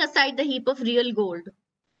 leaving aside the heap of real gold.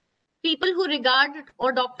 People who regard,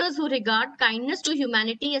 or doctors who regard, kindness to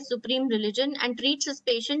humanity as supreme religion and treats his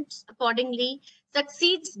patients accordingly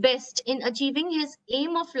succeeds best in achieving his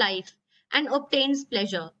aim of life and obtains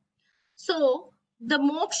pleasure. So the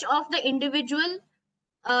moksha of the individual,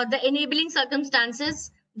 the enabling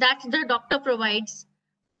circumstances that the doctor provides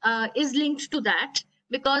is linked to that,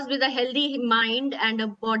 because with a healthy mind and a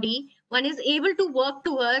body, one is able to work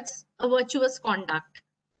towards a virtuous conduct.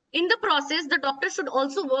 In the process, the doctor should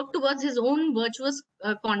also work towards his own virtuous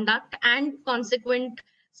conduct and consequent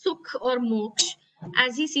sukh or moksha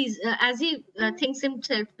as he sees, as he thinks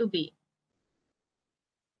himself to be.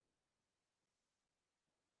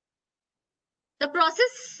 The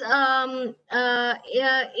process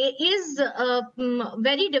is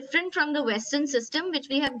very different from the Western system, which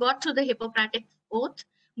we have got through the Hippocratic Oath.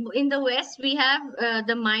 In the West, we have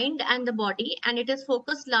the mind and the body, and it is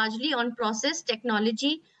focused largely on process,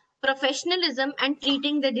 technology, professionalism, and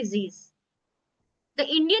treating the disease. The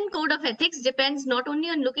Indian Code of Ethics depends not only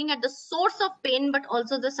on looking at the source of pain, but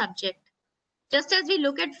also the subject. Just as we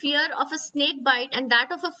look at fear of a snake bite and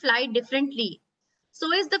that of a fly differently,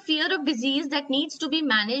 so is the fear of disease that needs to be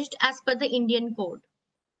managed as per the Indian code.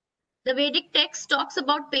 The Vedic text talks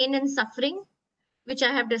about pain and suffering, which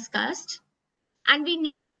I have discussed, and we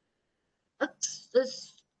need a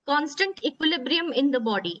constant equilibrium in the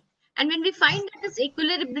body. And when we find that this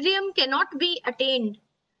equilibrium cannot be attained,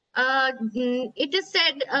 it is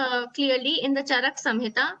said clearly in the Charak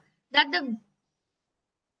Samhita that the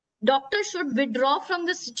doctor should withdraw from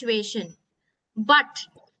the situation. But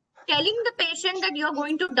telling the patient that you're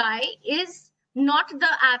going to die is not the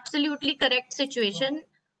absolutely correct situation,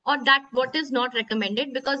 or that what is not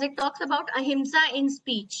recommended, because it talks about ahimsa in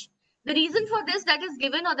speech. The reason for this that is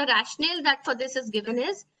given, or the rationale that for this is given,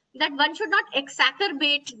 is that one should not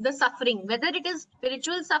exacerbate the suffering, whether it is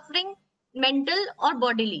spiritual suffering, mental or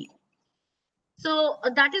bodily. So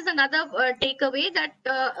that is another takeaway, that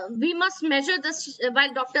we must measure this.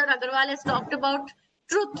 While Dr. Agarwal has talked about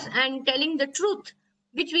truth and telling the truth,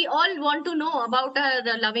 which we all want to know about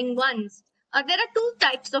our loving ones, there are two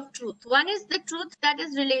types of truth. One is the truth that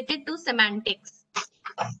is related to semantics.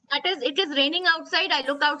 That is, it is raining outside. I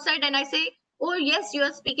look outside and I say, oh yes, you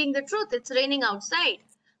are speaking the truth. It's raining outside.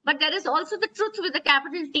 But there is also the truth with a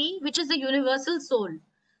capital T, which is the universal soul.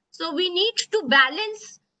 So we need to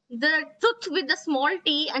balance the truth with the small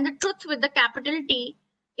t and the truth with the capital T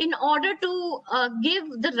in order to give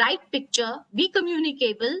the right picture, be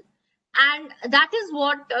communicable. And that is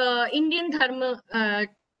what Indian Dharma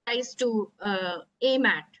tries to aim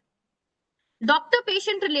at.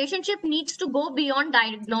 Doctor-patient relationship needs to go beyond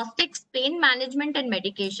diagnostics, pain management, and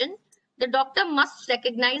medication. The doctor must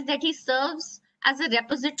recognize that he serves as a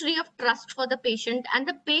repository of trust for the patient, and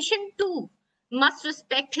the patient too must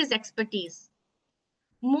respect his expertise.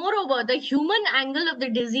 Moreover, the human angle of the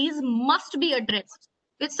disease must be addressed,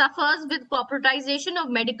 which suffers with corporatization of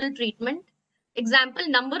medical treatment. Example,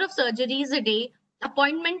 number of surgeries a day,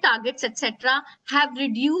 appointment targets, etc., have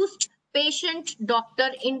reduced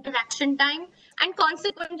patient-doctor interaction time, and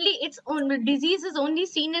consequently, its own disease is only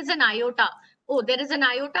seen as an iota. Oh, there is an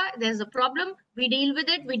iota, there's a problem, we deal with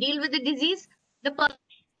it, we deal with the disease, the person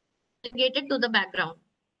is relegated to the background.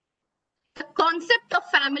 The concept of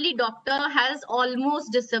family doctor has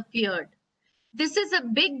almost disappeared. This is a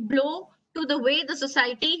big blow to the way the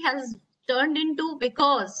society has turned into,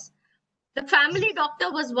 because the family doctor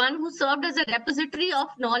was one who served as a repository of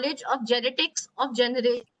knowledge of genetics of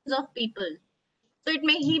generations of people. So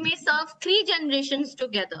he may serve 3 generations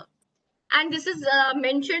together. And this is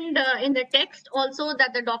mentioned in the text also,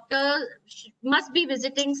 that the doctor must be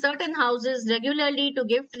visiting certain houses regularly to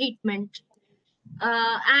give treatment.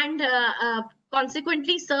 And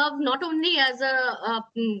consequently serve not only as a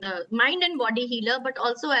mind and body healer, but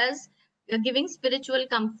also as giving spiritual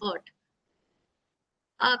comfort.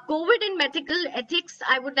 COVID and medical ethics,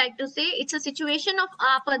 I would like to say, it's a situation of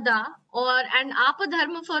apada, and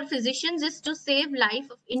apadharma for physicians is to save life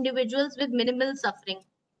of individuals with minimal suffering.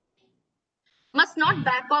 Must not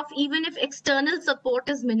back off even if external support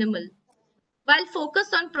is minimal. While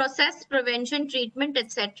focus on process, prevention, treatment,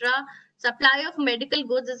 etc., supply of medical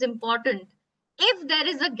goods is important. If there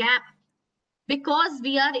is a gap because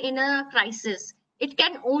we are in a crisis, it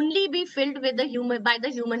can only be filled with by the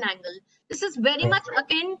human angle. This is very much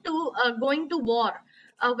akin to going to war,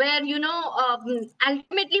 where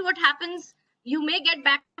ultimately what happens, you may get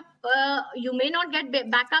back up, you may not get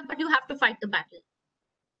back up, but you have to fight the battle.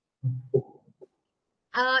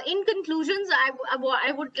 In conclusions,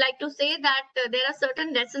 I would like to say that there are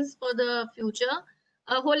certain lessons for the future.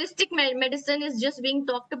 Holistic medicine is just being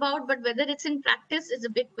talked about, but whether it's in practice is a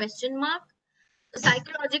big question mark. The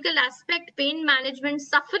psychological aspect, pain management,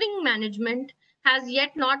 suffering management, has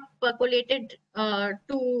yet not percolated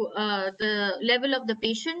to the level of the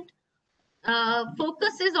patient.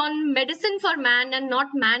 Focus is on medicine for man and not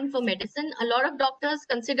man for medicine. A lot of doctors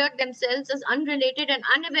considered themselves as unrelated and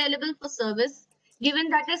unavailable for service, given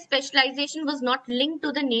that their specialization was not linked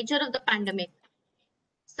to the nature of the pandemic.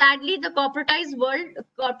 Sadly, the corporatized world,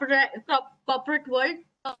 corporate world,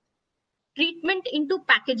 treatment into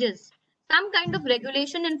packages. Some kind of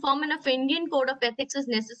regulation in form of Indian code of ethics is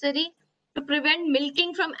necessary to prevent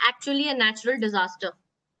milking from actually a natural disaster.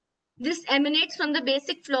 This emanates from the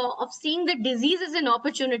basic flaw of seeing the disease as an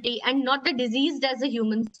opportunity and not the diseased as a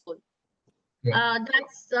human soul. Yeah.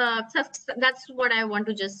 That's what I want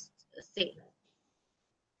to just say.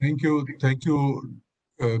 Thank you,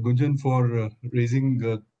 Gunjan, for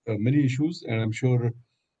raising many issues, and I'm sure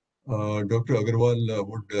Dr. Agarwal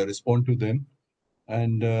would respond to them.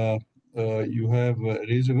 And you have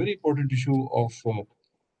raised a very important issue of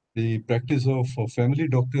the practice of family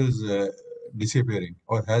doctors disappearing,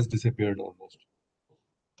 or has disappeared almost.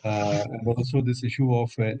 And also this issue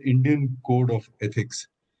of Indian code of ethics.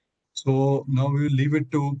 So now we will leave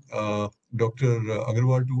it to Dr.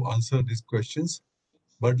 Agarwal to answer these questions.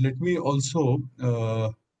 But let me also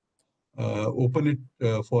open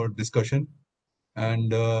it for discussion.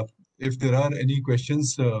 And if there are any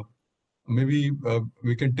questions, maybe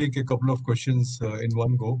we can take a couple of questions in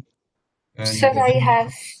one go. And Sir, I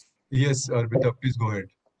have. Yes, Arpita, please go ahead.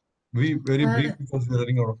 Be very brief because we're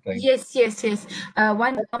running out of time. Yes.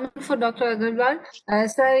 One comment for Dr. Agarwal.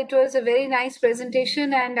 Sir, it was a very nice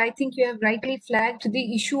presentation, and I think you have rightly flagged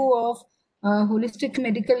the issue of holistic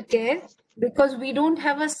medical care, because we don't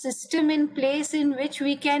have a system in place in which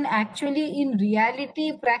we can actually, in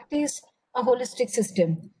reality, practice a holistic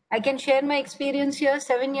system. I can share my experience here.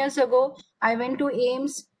 7 years ago, I went to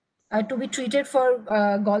AIMS to be treated for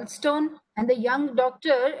gallstone, and the young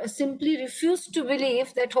doctor simply refused to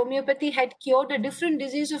believe that homeopathy had cured a different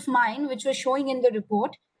disease of mine, which was showing in the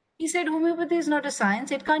report. He said, homeopathy is not a science,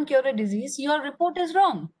 it can't cure a disease, your report is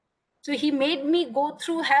wrong. So he made me go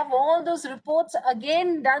through, have all those reports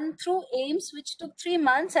again done through AIMS, which took 3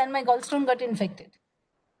 months, and my gallstone got infected.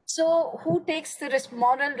 So who takes the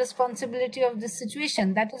moral responsibility of this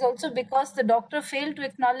situation? That is also because the doctor failed to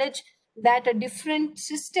acknowledge that a different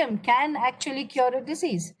system can actually cure a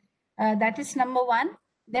disease. That is number one.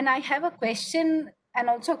 Then I have a question and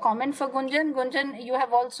also a comment for Gunjan. Gunjan, you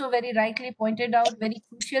have also very rightly pointed out very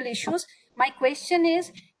crucial issues. My question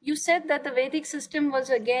is, you said that the Vedic system was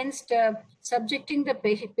against subjecting the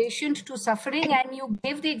patient to suffering, and you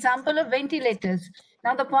gave the example of ventilators.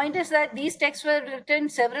 Now, the point is that these texts were written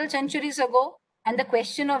several centuries ago. And the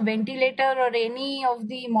question of ventilator or any of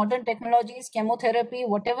the modern technologies, chemotherapy,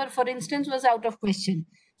 whatever, for instance, was out of question.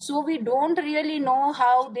 So we don't really know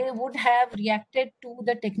how they would have reacted to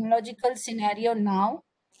the technological scenario now.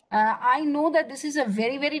 I know that this is a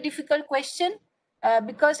very, very difficult question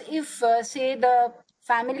because if, say, the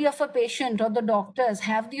family of a patient or the doctors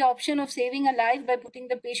have the option of saving a life by putting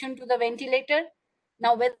the patient to the ventilator,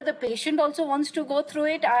 now, whether the patient also wants to go through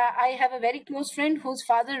it, I have a very close friend whose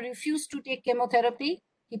father refused to take chemotherapy.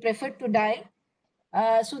 He preferred to die.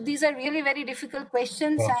 So these are really very difficult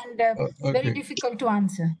questions and very Okay. difficult to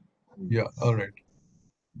answer. Yeah. All right.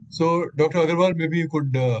 So, Dr. Agarwal, maybe you could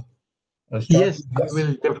start Yes, with I this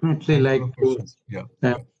will definitely handful like of to questions.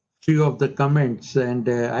 Yeah. few of the comments, and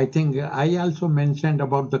I think I also mentioned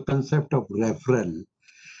about the concept of referral.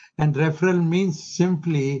 And referral means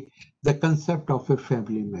simply the concept of a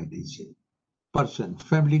family medicine person,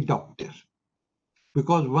 family doctor.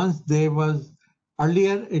 Because once there was,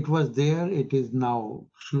 earlier it was there, it is now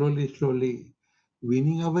slowly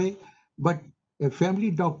weaning away. But a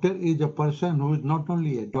family doctor is a person who is not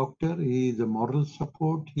only a doctor, he is a moral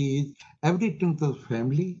support, he is everything to the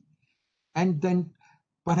family. And then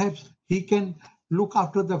perhaps he can look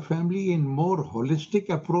after the family in more holistic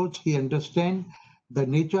approach. He understands the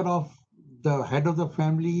nature of the head of the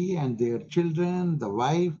family and their children, the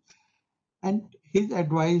wife, and his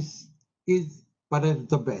advice is perhaps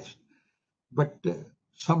the best. But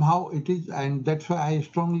somehow it is, and that's why I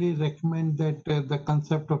strongly recommend that the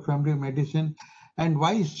concept of family medicine. And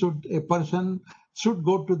why should a person should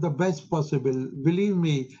go to the best possible? Believe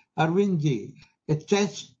me, Arvindji, a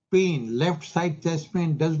chest pain, left side chest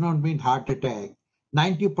pain does not mean heart attack.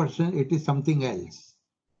 90% it is something else,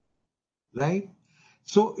 right?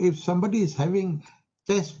 So if somebody is having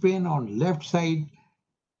chest pain on left side,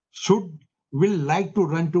 should will like to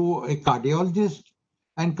run to a cardiologist,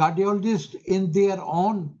 and cardiologist in their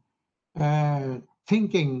own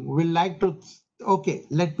thinking will like to, okay,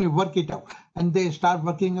 let me work it out, and they start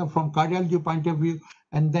working up from cardiology point of view,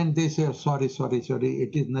 and then they say, sorry,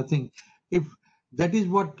 it is nothing. If that is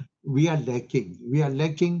what we are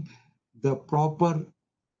lacking the proper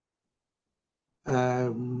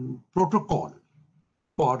protocol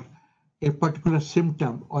for a particular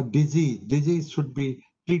symptom or disease. Disease should be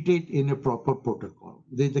treated in a proper protocol.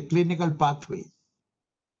 There's a clinical pathways.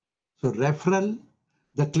 So referral,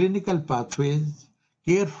 the clinical pathways,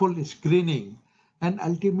 careful screening, and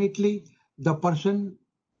ultimately the person,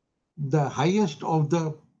 the highest of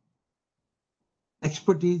the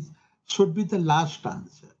expertise should be the last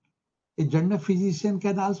answer. A general physician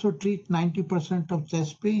can also treat 90% of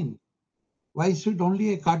chest pain. Why should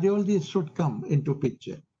only a cardiologist should come into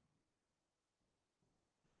picture?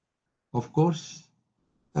 Of course,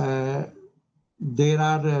 there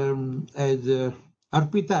are, as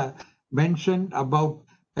Arpita mentioned about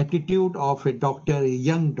attitude of a doctor, a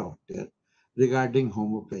young doctor, regarding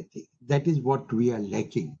homeopathy. That is what we are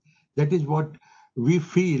lacking. That is what we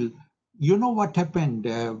feel. You know what happened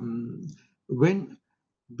when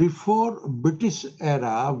before British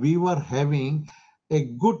era, we were having a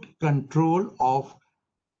good control of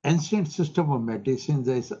ancient system of medicine,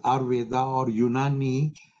 as Ayurveda or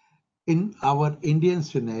Unani, in our Indian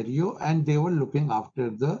scenario, and they were looking after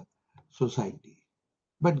the society.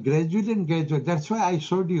 But gradually and gradually, that's why I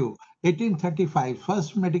showed you 1835,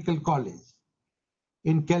 first medical college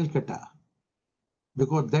in Calcutta,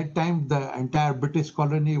 because that time the entire British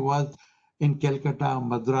colony was in Calcutta,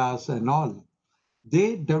 Madras, and all.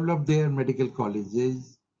 They developed their medical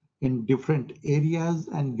colleges in different areas,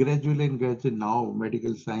 and gradually now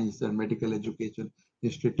medical science and medical education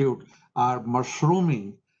institute are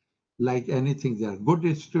mushrooming like anything. They are good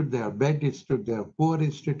institute, they are bad institute, they are poor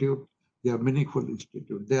institute, they are meaningful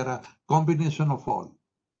institute. They are a combination of all.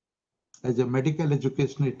 As a medical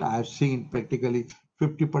educationist, I have seen practically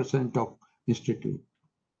 50% of institute.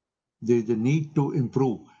 There is a need to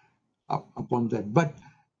improve upon that. But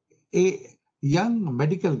a young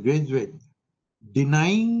medical graduate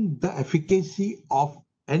denying the efficacy of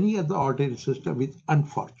any other ordinary system is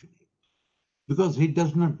unfortunate because he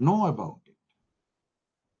does not know about it.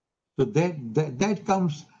 So that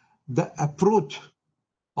comes the approach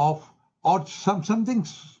of, or something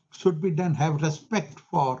should be done, have respect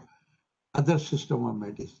for other system of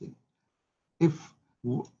medicine. If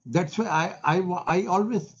that's why I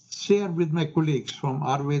always share with my colleagues from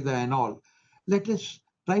Ayurveda and all, let us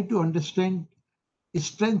try to understand the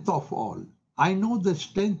strength of all. I know the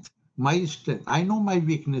strength, my strength. I know my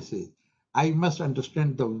weaknesses. I must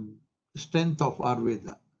understand the strength of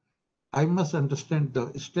Ayurveda. I must understand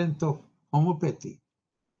the strength of homeopathy.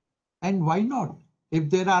 And why not? If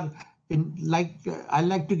there are, I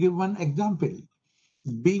like to give one example.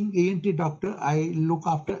 being ENT doctor, I look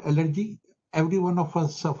after allergy. Every one of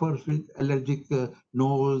us suffers with allergic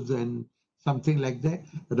nose and something like that,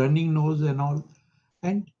 running nose and all.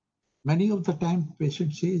 And many of the time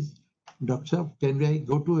patient says, Doctor, can I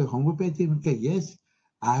go to a homeopathy? Okay, yes,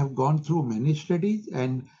 I have gone through many studies,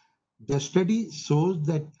 and the study shows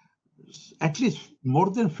that at least more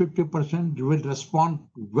than 50% will respond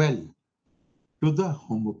well to the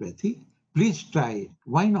homeopathy. Please try it.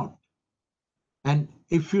 Why not? And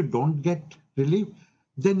if you don't get relief,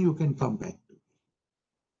 then you can come back.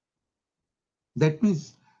 That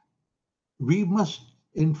means we must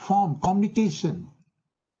inform communication,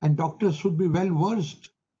 and doctors should be well versed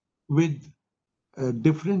with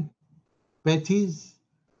different pathies,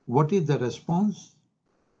 what is the response,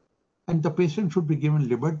 and the patient should be given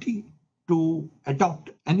liberty to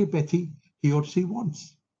adopt any pathy he or she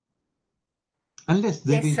wants. Unless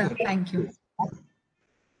there Yes, is sir. a Thank you.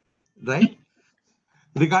 right.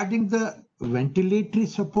 Regarding the ventilatory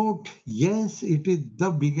support, yes, it is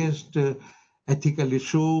the biggest ethical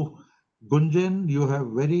issue. Gunjan, you have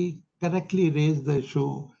very correctly raised the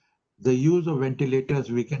issue. The use of ventilators,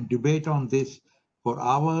 we can debate on this for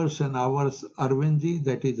hours and hours, Arvindji,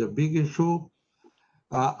 that is a big issue.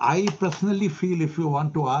 I personally feel, if you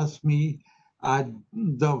want to ask me, the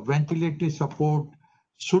ventilatory support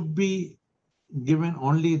should be given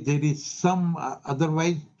only there is some,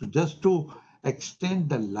 otherwise just to extend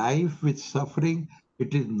the life with suffering,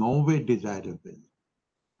 it is no way desirable.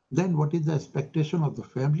 Then what is the expectation of the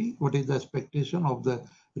family? What is the expectation of the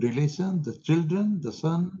relation, the children, the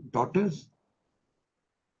son, daughters?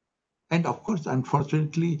 And of course,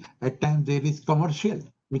 unfortunately, at times there is commercial,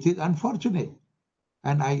 which is unfortunate.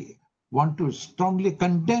 And I want to strongly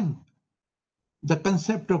condemn the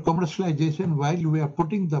concept of commercialization while we are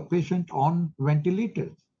putting the patient on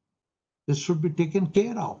ventilators. This should be taken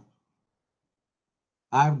care of.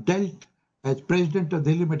 I have dealt as president of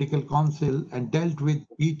the Delhi Medical Council and dealt with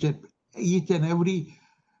each and every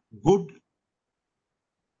good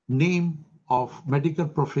name of medical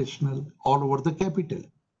professional all over the capital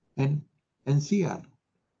and NCR.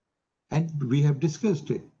 And we have discussed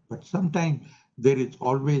it. But sometimes there is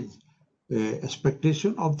always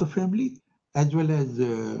expectation of the family, as well as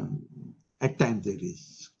at times there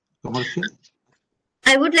is commercial.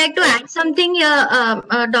 I would like to add something here,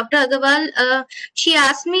 Dr. Agarwal. She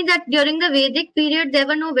asked me that during the Vedic period there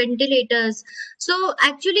were no ventilators. So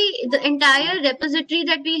actually, the entire repository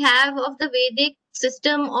that we have of the Vedic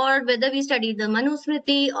system, or whether we study the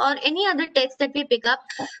Manusmriti or any other text that we pick up,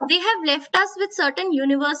 they have left us with certain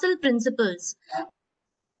universal principles.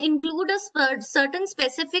 Include a certain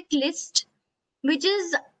specific list which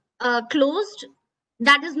is closed.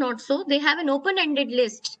 That is not so. They have an open-ended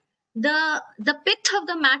list. The pith of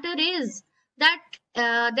the matter is that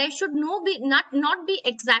there should not be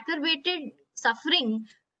exacerbated suffering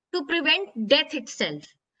to prevent death itself.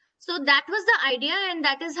 So that was the idea, and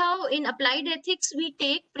that is how in applied ethics we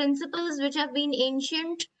take principles which have been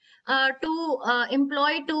ancient to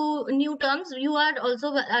employ to new terms. You are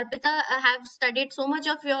also, Arpita, have studied so much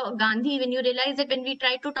of your Gandhi. When you realize that when we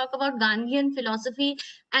try to talk about Gandhian philosophy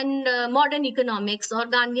and modern economics, or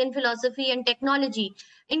Gandhian philosophy and technology,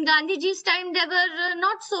 in Gandhiji's time there were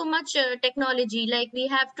not so much technology like we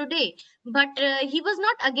have today. But he was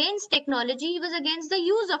not against technology, he was against the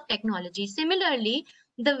use of technology. Similarly,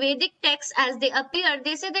 the Vedic texts as they appear,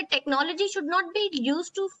 they say that technology should not be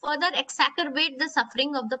used to further exacerbate the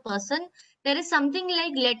suffering of the person. There is something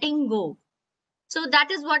like letting go. So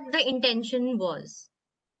that is what the intention was.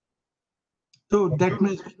 So that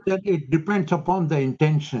means that it depends upon the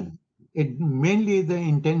intention. It mainly the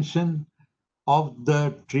intention of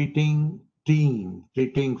the treating team,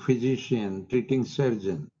 treating physician, treating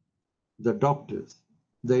surgeon, the doctors,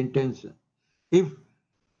 the intention. If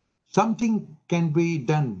something can be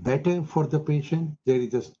done better for the patient, there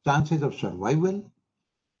is a chances of survival.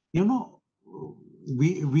 You know,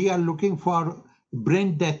 we are looking for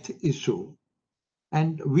brain death issue,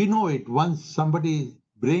 and we know it. Once somebody is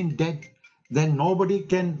brain dead, then nobody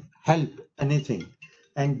can help anything,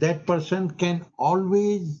 and that person can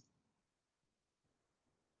always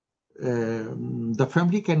the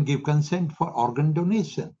family can give consent for organ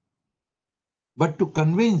donation. But to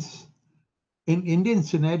convince, in Indian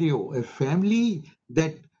scenario, a family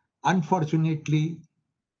that unfortunately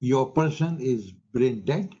your person is brain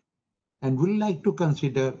dead and will like to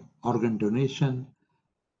consider organ donation,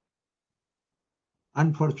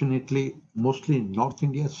 unfortunately, mostly in North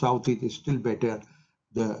India, South it is still better.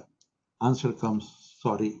 The answer comes,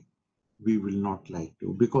 sorry, we will not like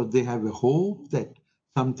to, because they have a hope that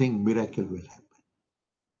something miracle will happen.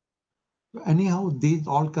 Anyhow, these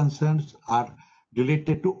all concerns are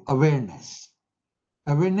related to awareness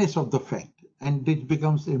of the fact. And it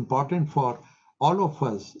becomes important for all of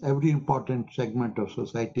us, every important segment of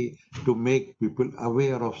society, to make people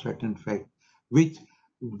aware of certain facts, which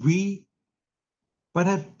we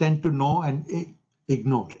perhaps tend to know and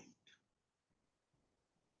ignore it.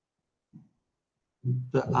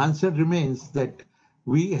 The answer remains that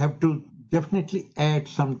we have to definitely add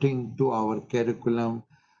something to our curriculum.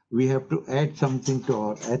 We have to add something to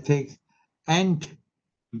our ethics, and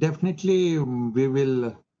definitely we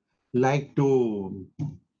will like to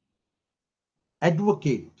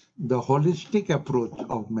advocate the holistic approach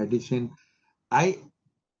of medicine. I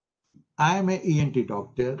am an ENT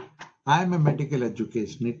doctor. I am a medical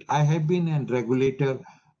educationist. I have been a regulator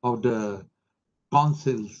of the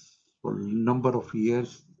councils for a number of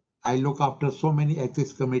years. I look after so many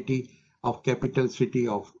ethics committee of capital city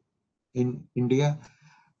of in India.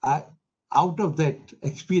 Out of that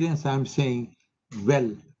experience, I'm saying,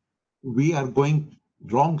 well, we are going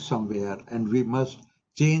wrong somewhere, and we must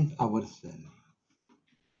change ourselves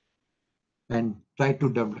and try to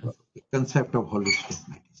develop the concept of holistic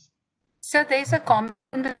medicine. So there is a comment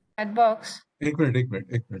in the chat box. एक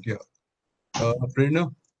minute, yeah.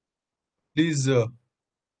 Prerna, please,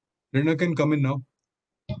 Prerna can come in now.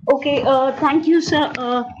 Okay, thank you, sir.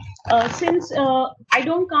 Since I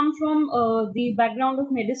don't come from the background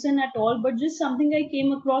of medicine at all, but just something I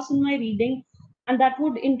came across in my reading, and that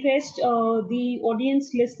would interest the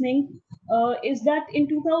audience listening, is that in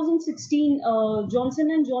 2016,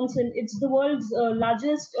 Johnson and Johnson, it's the world's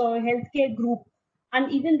largest healthcare group, and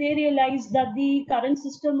even they realized that the current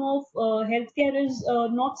system of healthcare is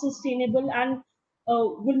not sustainable and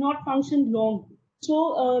will not function long.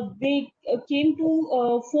 So they came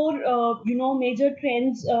to four major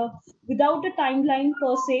trends without a timeline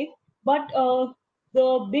per se, but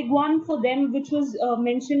the big one for them, which was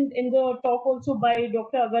mentioned in the talk also by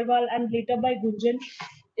Dr. Agarwal and later by Gunjan,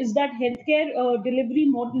 is that healthcare delivery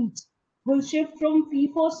models will shift from fee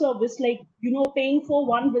for service, like paying for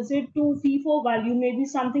one visit, to fee for value, maybe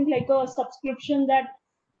something like a subscription that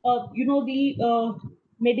the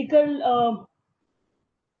medical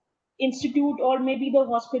institute, or maybe the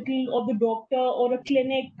hospital or the doctor or a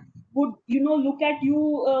clinic would look at you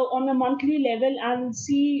on a monthly level and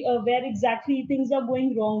see where exactly things are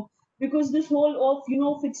going wrong. Because this whole of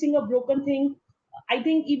fixing a broken thing, I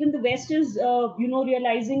think even the West is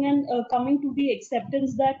realizing and coming to the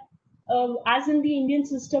acceptance that as in the Indian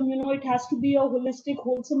system, it has to be a holistic,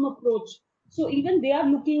 wholesome approach. So even they are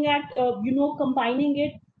looking at combining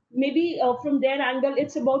it. Maybe from their angle,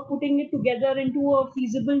 it's about putting it together into a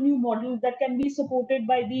feasible new model that can be supported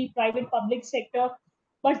by the private public sector.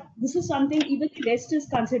 But this is something even the West is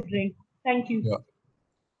considering. Thank you. Yeah.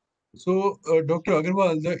 So, Dr.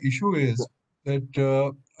 Agarwal, the issue is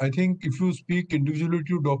that I think if you speak individually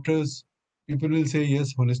to doctors, people will say,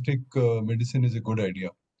 yes, holistic medicine is a good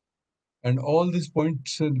idea. And all these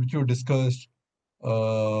points which you discussed,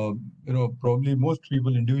 probably most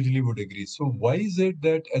people individually would agree. So why is it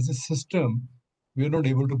that as a system, we are not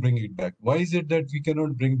able to bring it back? Why is it that we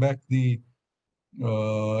cannot bring back the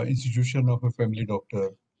institution of a family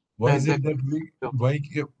doctor? Why is it that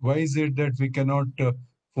we cannot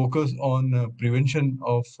focus on prevention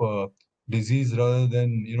of disease rather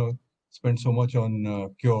than spend so much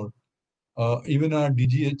on cure? Even our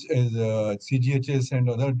DGH, CGHS and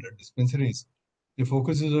other dispensaries, the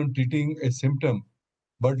focus is on treating a symptom,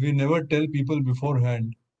 but we never tell people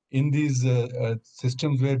beforehand in these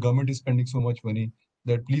systems where government is spending so much money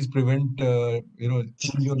that please prevent,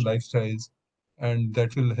 change your lifestyles, and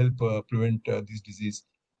that will help prevent this disease.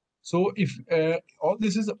 So if all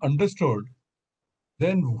this is understood,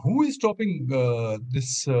 then who is stopping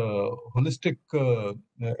this holistic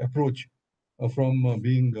approach from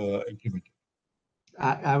being implemented?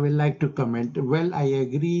 I will like to comment. Well, I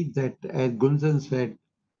agree that, as Gunjan said,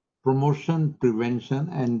 promotion, prevention,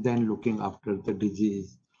 and then looking after the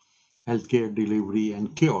disease, healthcare delivery,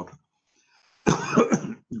 and cure.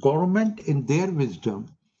 Government, in their wisdom,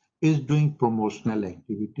 is doing promotional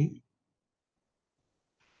activity.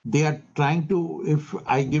 They are trying to, if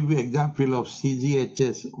I give you example of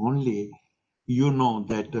CGHS only, you know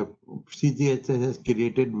that CGHS has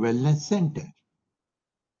created wellness center,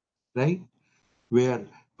 right? Where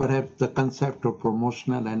perhaps the concept of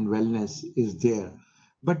promotional and wellness is there.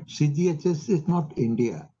 But CGHS is not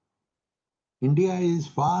India. India is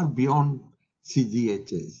far beyond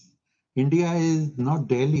CGHS. India is not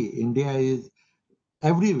Delhi. India is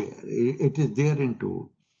everywhere. It is there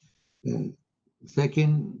into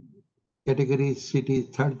second category cities,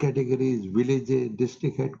 third category is villages,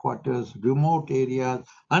 district headquarters, remote areas,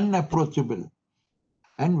 unapproachable.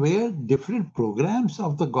 And where different programs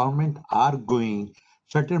of the government are going,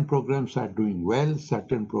 certain programs are doing well,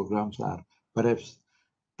 certain programs are perhaps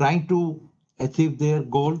trying to achieve their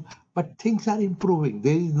goal, but things are improving.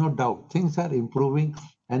 There is no doubt. Things are improving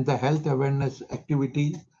and the health awareness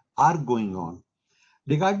activities are going on.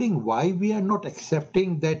 Regarding why we are not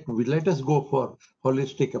accepting that we let us go for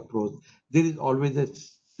holistic approach, there is always a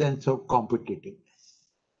sense of competitiveness.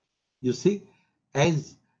 You see,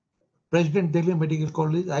 as President Delhi Medical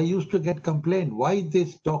College, I used to get complaint why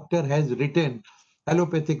this doctor has written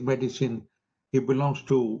allopathic medicine. He belongs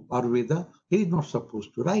to Ayurveda. He is not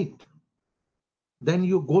supposed to write. Then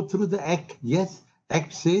you go through the act. Yes,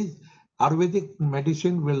 act says Ayurvedic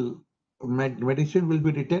medicine will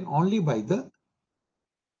be written only by the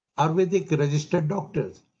Ayurvedic registered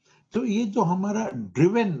doctors. तो ये जो हमारा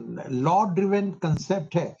driven law driven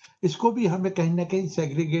concept है इसको भी हमें कहीं ना कहीं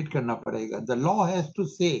सेग्रीगेट करना पड़ेगा. द लॉ हैज टू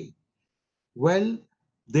से well,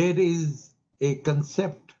 there is a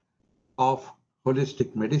concept of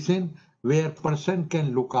holistic medicine where person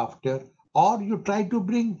can look after, or you try to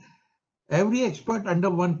bring every expert under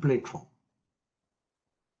one platform.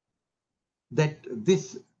 That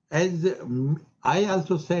this, as I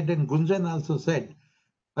also said and Gunjan also said,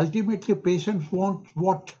 ultimately patients want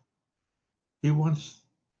what? He wants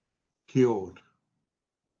cure.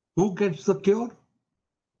 Who gets the cure?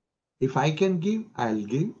 If I can give, I'll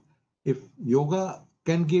give. If yoga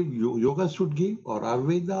can give, yoga should give, or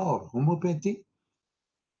Ayurveda or homeopathy.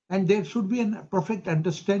 And there should be a perfect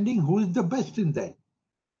understanding who is the best in that.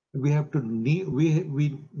 We have to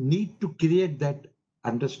we need to create that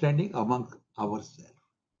understanding among ourselves.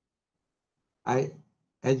 I,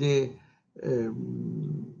 as a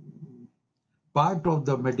part of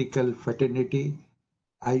the medical fraternity,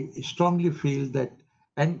 I strongly feel that,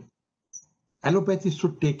 and allopathy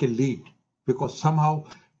should take a lead because somehow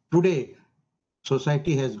today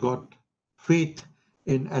society has got faith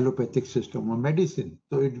in allopathic system of medicine.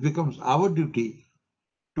 So it becomes our duty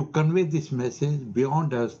to convey this message.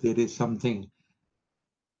 Beyond us, there is something,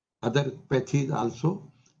 other pathies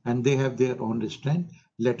also, and they have their own strength.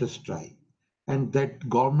 Let us try. And that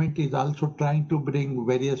government is also trying to bring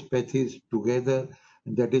various pathies together.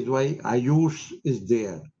 And that is why Ayush is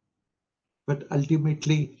there. But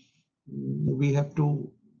ultimately, we have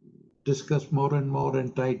to discuss more and more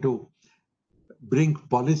and try to bring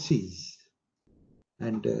policies.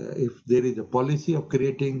 And if there is a policy of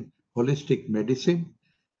creating holistic medicine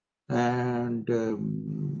and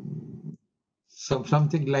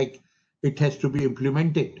something like it has to be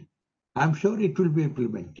implemented, I'm sure it will be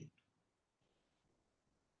implemented.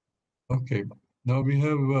 Okay. Now we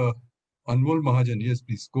have Anmol Mahajan. Yes,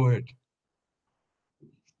 please go ahead.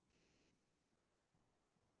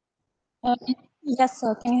 Yes,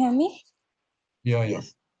 sir. Can you hear me? Yeah.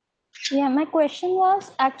 Yes. Yeah, my question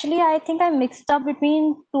was actually, I think I mixed up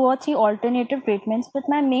between 2 or 3 alternative treatments, but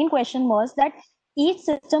my main question was that each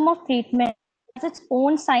system of treatment has its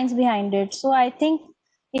own science behind it. So I think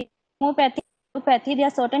in homeopathy, there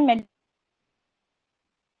are certain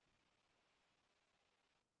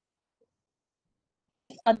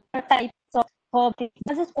other types of herb. It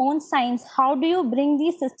has its own science. How do you bring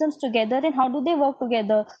these systems together and how do they work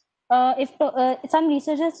together? If some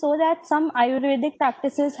researchers show that some Ayurvedic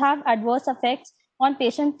practices have adverse effects on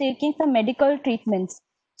patients taking some medical treatments,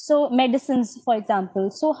 so medicines, for example.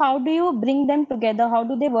 So how do you bring them together? How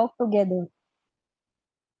do they work together?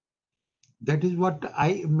 That is what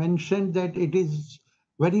I mentioned, that it is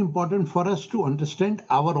very important for us to understand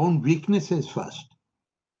our own weaknesses first.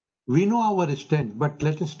 We know our strength, but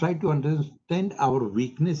let us try to understand our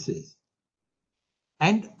weaknesses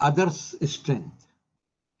and others' strength.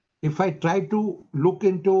 If I try to look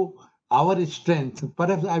into our strength,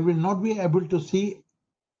 perhaps I will not be able to see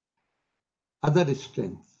other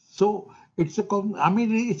strength. So it's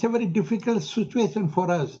it's a very difficult situation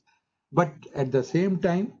for us. But at the same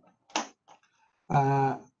time,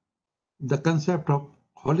 the concept of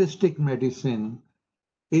holistic medicine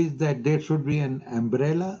is that there should be an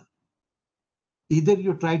umbrella. Either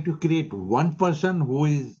you try to create one person who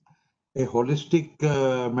is a holistic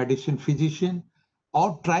medicine physician,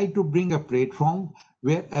 or try to bring a platform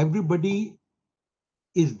where everybody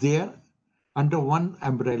is there under one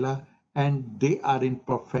umbrella and they are in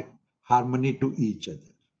perfect harmony to each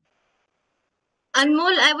other.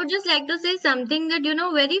 Anmol, I would just like to say something that,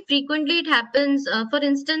 very frequently it happens. For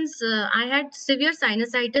instance, I had severe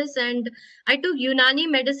sinusitis and I took Unani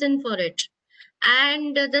medicine for it.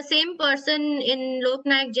 And the same person in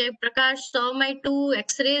Loknayak Jayaprakash saw my 2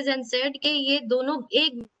 x-rays and said कि ये दोनों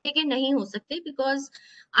एक दूसरे के नहीं हो सकते, because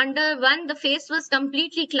under one the face was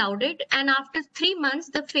completely clouded and after 3 months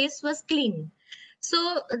the face was clean.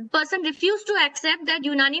 So the person refused to accept that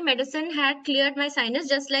Unani medicine had cleared my sinus,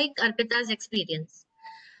 just like Arpita's experience.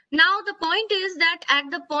 Now, the point is that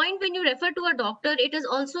at the point when you refer to a doctor, it is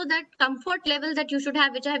also that comfort level that you should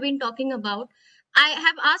have, which I have been talking about. I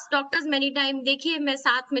have asked doctors many times, देखिए मैं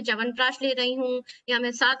साथ में च्यवनप्राश ले रही हूँ या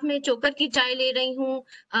मैं साथ में चोकर की चाय ले रही हूँ,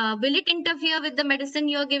 will it interfere with the medicine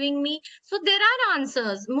you are giving me? So there are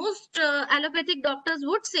answers. Most allopathic doctors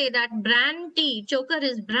would say that bran tea, choker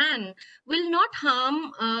is bran, will not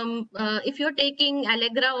harm if you're taking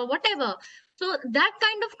Allegra or whatever. So that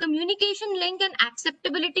kind of communication link and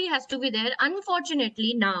acceptability has to be there.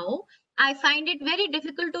 Unfortunately, now I find it very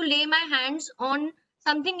difficult to lay my hands on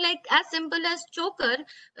something like as simple as choker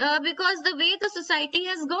because the way the society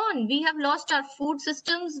has gone, we have lost our food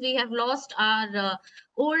systems, we have lost our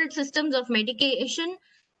old systems of medication.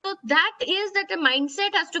 So that is that the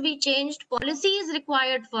mindset has to be changed. Policy is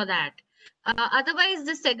required for that. Otherwise,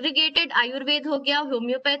 the segregated Ayurveda ho gaya,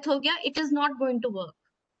 homeopath ho gaya, it is not going to work.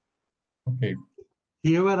 Okay.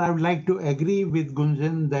 Here, I would like to agree with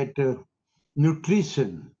Gunjan that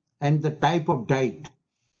nutrition and the type of diet,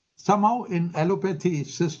 somehow in allopathy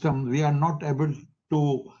system, we are not able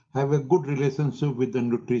to have a good relationship with the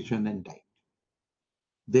nutrition and diet.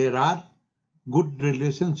 There are good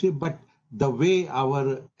relationship, but the way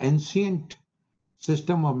our ancient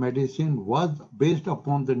system of medicine was based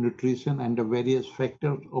upon the nutrition and the various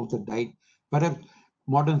factors of the diet, perhaps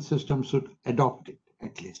modern systems should adopt it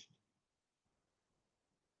at least.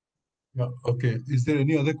 Yeah. Okay. Is there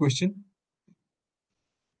any other question?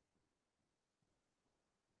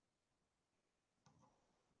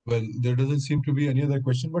 Well, there doesn't seem to be any other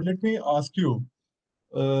question, but let me ask you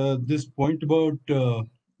this point about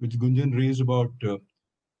which Gunjan raised about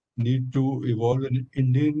need to evolve an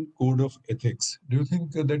Indian code of ethics. Do you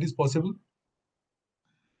think that is possible?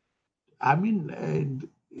 I mean,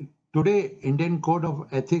 today Indian code of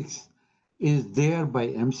ethics is there by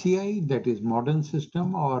MCI, that is modern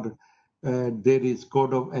system, or there is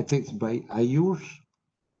code of ethics by Ayush,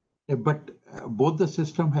 but both the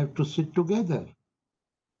system have to sit together.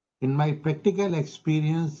 In my practical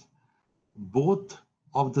experience, both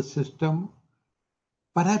of the system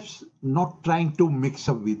perhaps not trying to mix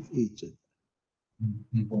up with each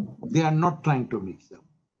other. They are not trying to mix up,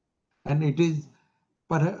 and it is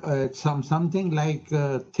something like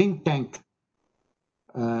think tank.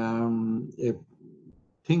 A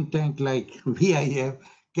think tank like VIF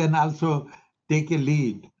can also take a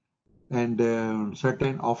lead, and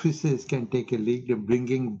certain offices can take a lead in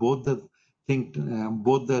bringing both the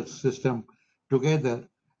both the system together.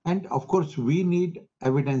 And of course, we need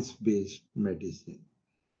evidence-based medicine.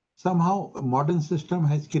 Somehow, a modern system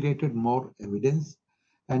has created more evidence,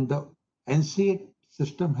 and the ancient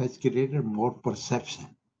system has created more perception.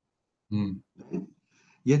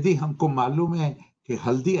 यदि हमको मालूम है कि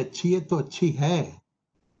हल्दी अच्छी है तो अच्छी है,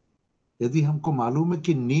 यदि हमको मालूम है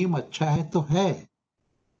कि नीम अच्छा है तो है,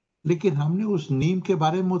 लेकिन हमने उस नीम के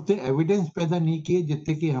बारे में उतने एविडेंस पैदा नहीं किए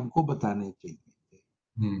जितने कि हमको बताने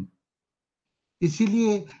चाहिए।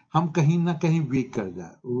 इसीलिए हम कहीं ना कहीं वीक कर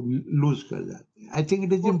लूज कर जाते हैं। I think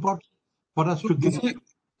it is important for us to give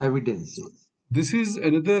evidences. This is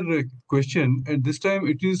another question, and this time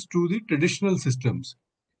it is to the traditional systems.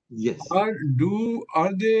 Yes.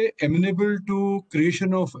 Are they amenable to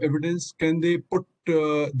creation of evidence? Can they put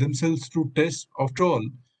themselves through tests? After all,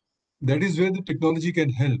 that is where the technology can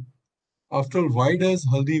help. After all, why does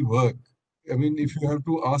haldi work? I mean, if you have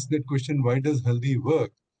to ask that question, why does haldi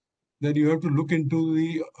work? Then you have to look into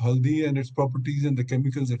the haldi and its properties and the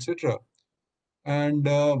chemicals, etc. And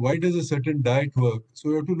why does a certain diet work? So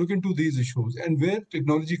you have to look into these issues and where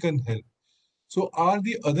technology can help. So are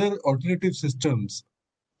the other alternative systems,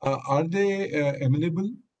 are they amenable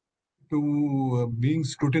to being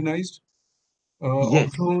scrutinized?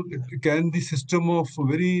 Yes. Also, can the system of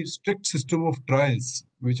very strict system of trials,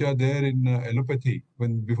 which are there in allopathy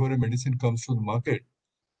when before a medicine comes to the market,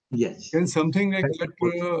 Yes, can something like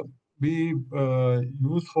that be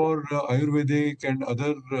used for Ayurvedic and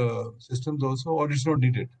other systems also, or it's not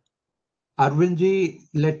needed? Arvindji,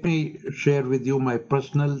 let me share with you my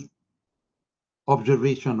personal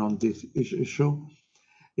observation on this issue.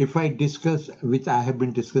 If I discuss, which I have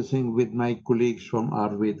been discussing with my colleagues from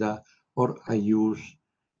Ayurveda or Ayush,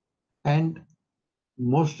 and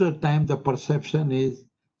most of the time the perception is,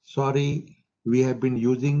 sorry, we have been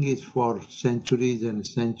using it for centuries and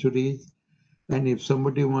centuries, and if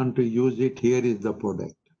somebody want to use it, here is the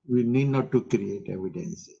product. We need not to create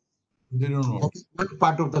evidence. They don't know. That's one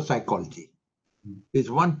part of the psychology. It's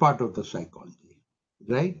one part of the psychology,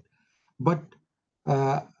 right? But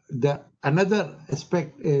the another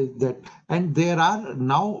aspect is that, and there are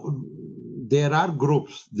now there are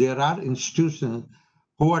groups, there are institutions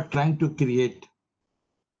who are trying to create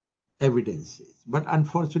evidences. But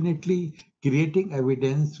unfortunately, creating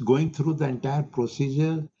evidence, going through the entire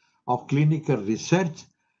procedure of clinical research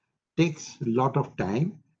takes a lot of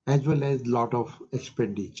time as well as a lot of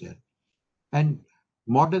expenditure. And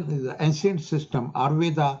modern, the ancient system,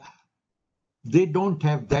 Ayurveda, they don't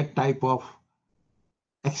have that type of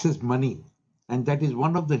excess money. And that is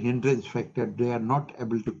one of the hindrance factors. They are not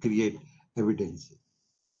able to create evidences.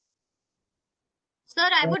 Sir,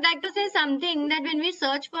 I would like to say something that when we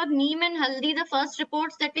search for neem and haldi, the first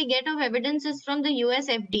reports that we get of evidence is from the US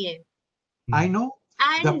FDA. I know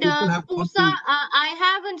the And people have gone Pusa, to, I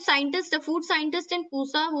have a scientist, a food scientist in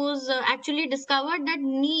Pusa, who's actually discovered that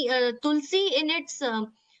tulsi in its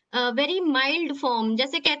very mild form,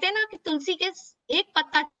 जैसे कहते हैं ना कि तुलसी के एक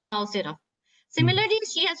पत्ता खाओ सिर्फ. Similarly,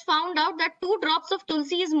 she has found out that 2 drops of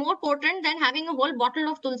tulsi is more potent than having a whole bottle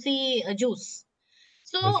of tulsi juice.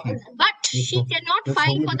 So, but she cannot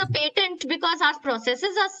file for the patent because our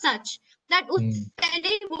processes are such that उससे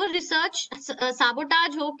पहले वो research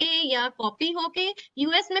sabotage होके या copy होके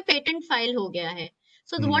US में patent file हो गया है.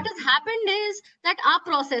 So what has happened is that our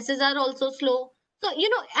processes are also slow. So,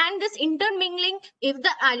 and this intermingling, if the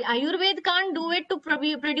Ayurved can't do it to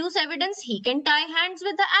produce evidence, he can tie hands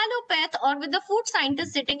with the allopath or with the food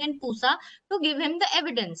scientist sitting in Pusa to give him the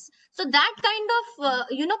evidence. So that kind of,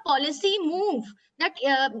 policy move, that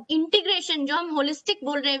integration, जो हम holistic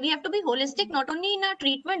बोल रहे हैं, we have to be holistic not only in our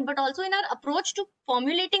treatment but also in our approach to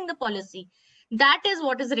formulating the policy. That is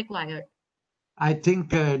what is required. I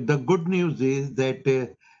think the good news is that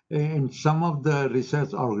in some of the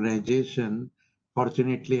research organization,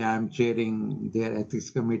 fortunately I am chairing their ethics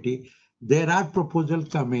committee, there are proposals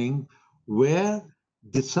coming where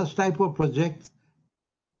such type of projects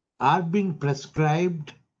are being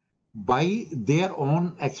prescribed by their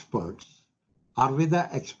own experts, Ayurveda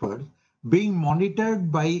experts, being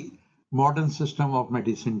monitored by modern system of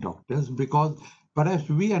medicine doctors, because perhaps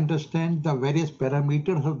we understand the various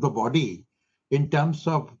parameters of the body in terms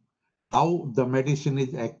of how the medicine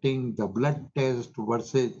is acting, the blood test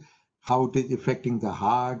versus how it is affecting the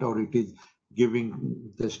heart, or it is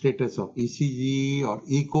giving the status of ECG or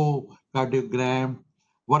echocardiogram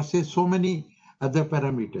versus so many other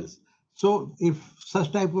parameters. So if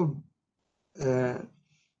such type of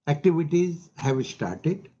activities have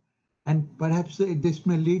started, and perhaps this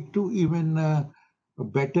may lead to even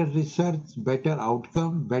better research, better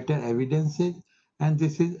outcome, better evidences, and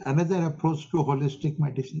this is another approach to holistic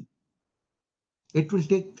medicine. It will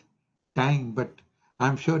take time, but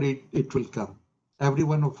I'm sure it will come. Every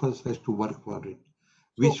one of us has to work for it.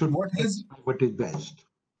 We So should what is best.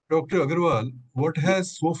 Dr. Agarwal, what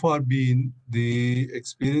has so far been the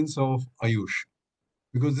experience of Ayush?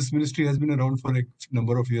 Because this ministry has been around for a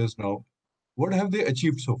number of years now. What have they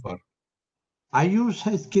achieved so far? Ayush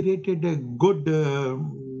has created a good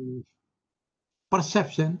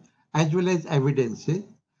perception as well as evidences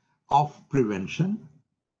of prevention,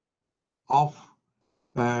 of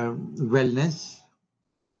wellness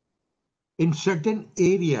in certain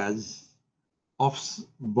areas of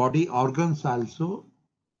body organs, also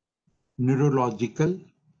neurological,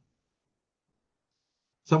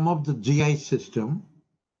 some of the GI system.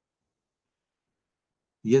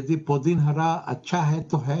 यदि पुदीन हरा अच्छा है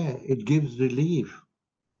तो है, it gives relief.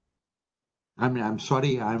 I mean, I'm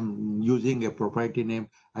sorry, I'm using a proprietary name.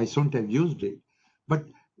 I shouldn't have used it. But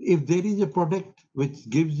if there is a product which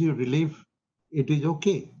gives you relief, it is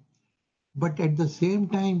okay. But at the same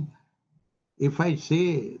time, if I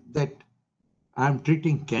say that I'm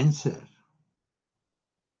treating cancer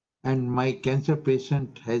and my cancer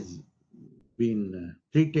patient has been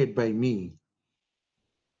treated by me,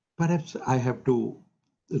 perhaps I have to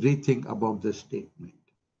rethink about the statement.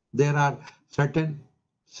 There are certain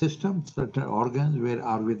systems, certain organs where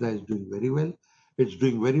Ayurveda is doing very well. It's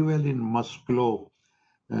doing very well in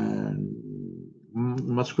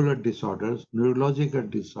muscular disorders, neurological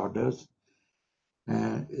disorders,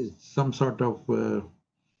 some sort of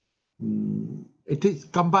it is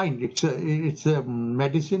combined. It's a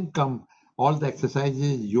medicine come all the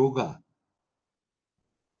exercises, yoga,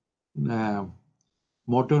 motor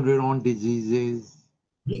neuron diseases,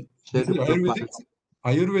 cerebral.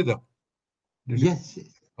 Ayurveda? Yes.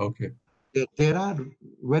 Okay. There are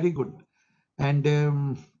very good. And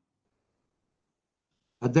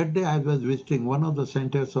that day I was visiting one of the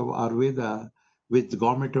centers of Ayurveda which the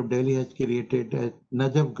government of Delhi has created at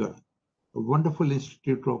Najafgarh, a wonderful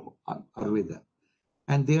institute of Ayurveda.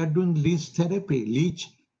 And they are doing leech therapy. Leech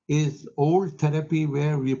is old therapy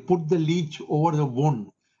where we put the leech over the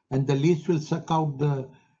wound and the leech will suck out the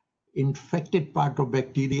infected part of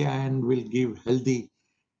bacteria and will give healthy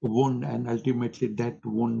wound, and ultimately that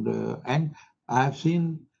wound. And I have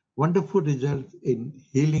seen wonderful results in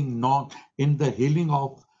healing, not in the healing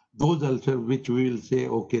of those ulcers, which we will say,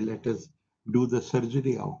 okay, let us do the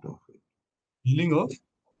surgery out of it. Healing of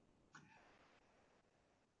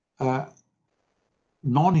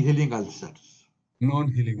Non-healing ulcers.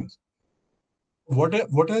 non-healing ulcers.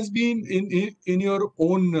 What has been in your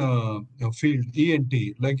own field, ENT?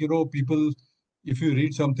 Like, people, if you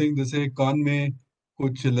read something, they say कान में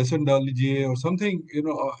कुछ लहसुन डाल लीजिए or something.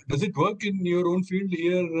 Does it work in your own field,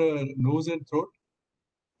 ear, nose, and throat?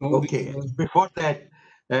 Okay. Before that,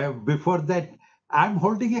 I'm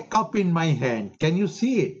holding a cup in my hand. Can you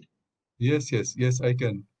see it? Yes, I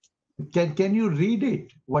can. Can you read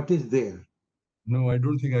it? What is there? No, I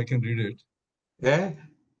don't think I can read it. Eh?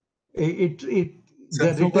 It the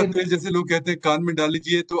सरसों का written. तेल जैसे लोग कहते हैं कान में डाल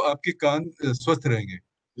लीजिए तो आपके कान स्वस्थ रहेंगे.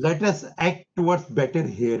 Let us act towards better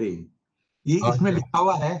hearing. ये इसमें अच्छा. लिखा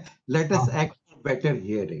हुआ है, let us हाँ. act for better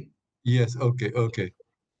hearing. Yes, okay.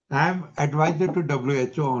 I am advisor to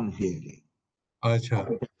WHO on hearing.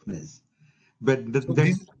 अच्छा. Yes. But So that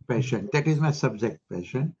these, is passion. That is my subject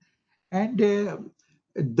passion. And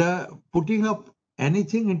the putting up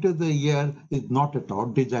anything into the ear is not at all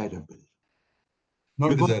desirable. not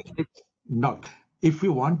Because desirable. it's not. If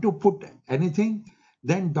you want to put anything,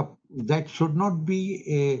 then that should not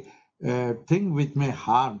be a thing which may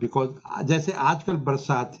harm. Because जैसे आजकल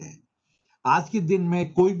बरसात है, आज के दिन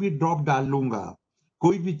में कोई भी ड्रॉप डाल लूंगा,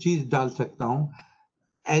 कोई भी चीज डाल सकता हूँ.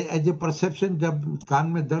 एज ए परसेप्शन, जब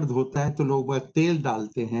कान में दर्द होता है तो लोग बस तेल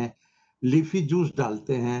डालते हैं, लीफी जूस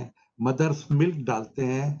डालते हैं, मदर्स मिल्क डालते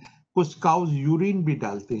हैं, कुछ काउज यूरिन भी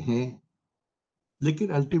डालते हैं. लेकिन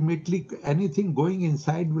ultimately anything going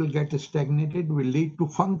inside will get stagnated, will lead to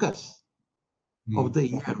fungus of the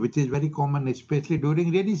ear, which is very common, especially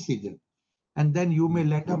during rainy season. And then you may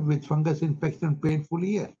end up with fungus infection, painful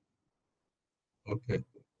ear. Okay.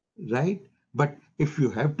 Right? But if you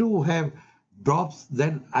have to have drops,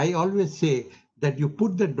 then I always say that you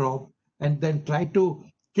put the drop and then try to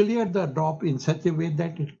clear the drop in such a way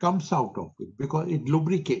that it comes out of it, because it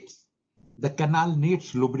lubricates. The canal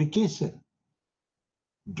needs lubrication.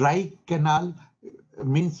 Dry canal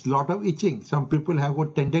means lot of itching. Some people have a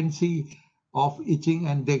tendency of itching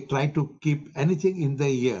and they try to keep anything in the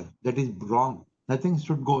ear. That is wrong. Nothing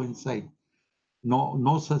should go inside.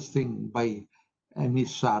 No such thing by any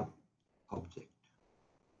sharp object.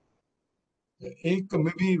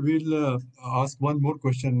 Maybe we'll ask one more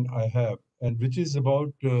question I have, and which is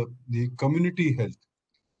about the community health.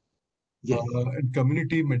 Yes. And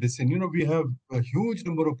community medicine. We have a huge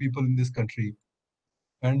number of people in this country,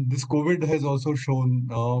 and this COVID has also shown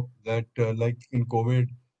now that, like in COVID,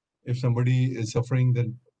 if somebody is suffering,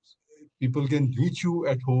 then people can reach you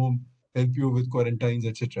at home, help you with quarantines,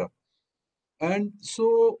 etc. And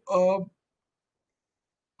so,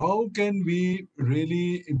 how can we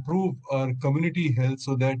really improve our community health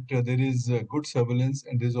so that there is good surveillance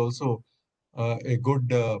and there's also a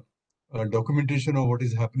good documentation of what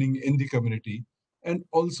is happening in the community? And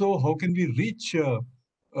also, how can we reach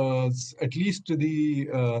at least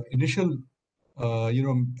the initial,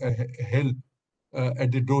 help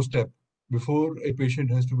at the doorstep before a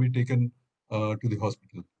patient has to be taken to the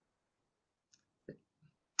hospital?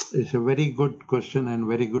 It's a very good question and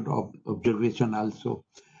very good observation also,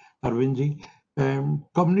 Arvindji.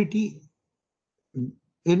 Community,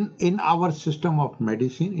 in our system of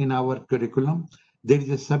medicine, in our curriculum, there is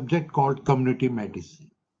a subject called community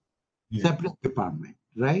medicine, separate department,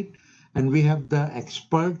 right? And we have the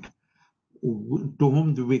expert to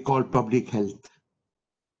whom we call public health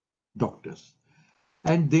doctors.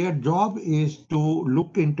 And their job is to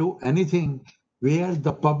look into anything where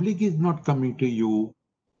the public is not coming to you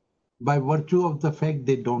by virtue of the fact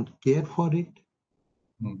they don't care for it.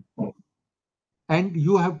 And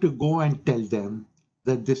you have to go and tell them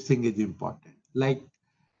that this thing is important, like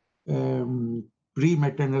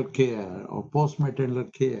pre-maternal care or post-maternal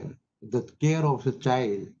care, the care of a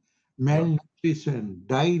child, malnutrition,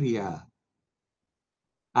 diarrhea,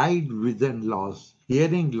 eye vision loss,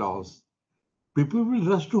 hearing loss. People will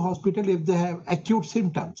rush to hospital if they have acute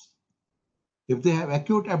symptoms. If they have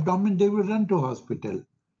acute abdomen, they will run to hospital.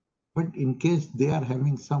 But in case they are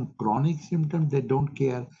having some chronic symptom, they don't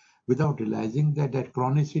care, without realizing that that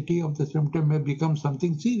chronicity of the symptom may become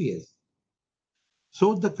something serious.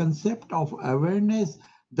 So the concept of awareness,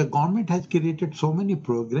 the government has created so many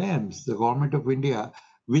programs, the government of India,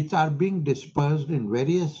 which are being dispersed in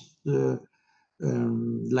various,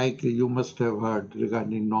 like you must have heard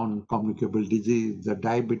regarding non-communicable disease, the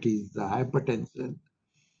diabetes, the hypertension.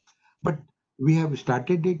 But we have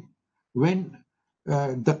started it when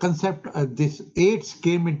the concept of this AIDS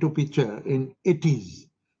came into picture in 80s,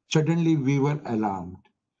 suddenly we were alarmed.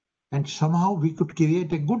 And somehow we could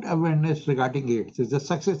create a good awareness regarding AIDS. It's a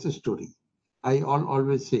success story, I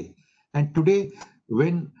always say. And today,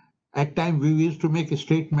 when at times we used to make a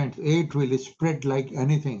statement, AIDS will spread like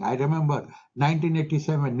anything. I remember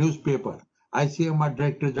 1987 newspaper, ICMR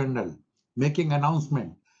Director General, making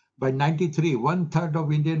announcement. By 93, 1/3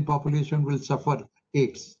 of Indian population will suffer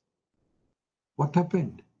AIDS. What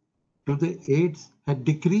happened? Today, AIDS had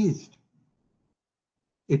decreased.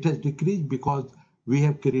 It has decreased because we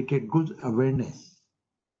have created good awareness,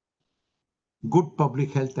 good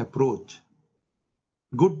public health approach,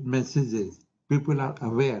 good messages. People are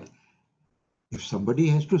aware. If somebody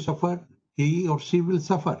has to suffer, he or she will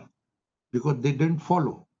suffer because they didn't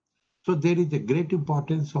follow. So there is a great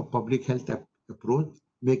importance of public health approach,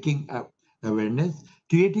 making awareness,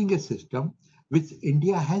 creating a system which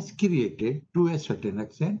India has created to a certain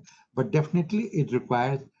extent, but definitely it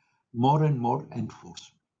requires more and more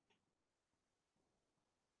enforcement.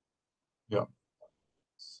 Yeah.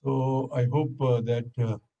 So I hope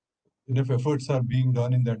that enough efforts are being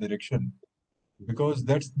done in that direction, because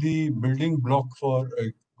that's the building block for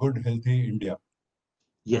a good, healthy India.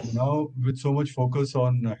 Yes. And now, with so much focus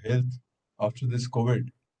on health after this COVID,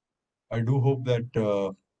 I do hope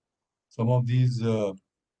that some of these,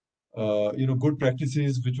 good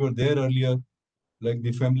practices which were there earlier, like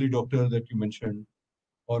the family doctor that you mentioned,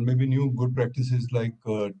 or maybe new good practices like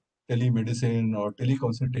telemedicine or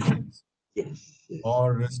teleconsultations, Yes. Yes.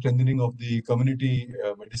 or strengthening of the community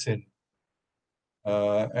medicine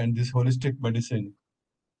and this holistic medicine,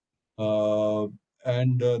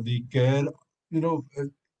 and the care,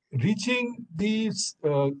 reaching these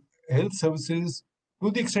health services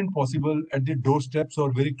to the extent possible at the doorsteps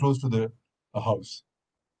or very close to the house.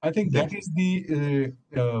 I think that is the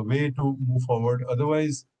way to move forward.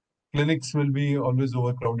 Otherwise, clinics will be always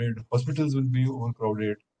overcrowded, hospitals will be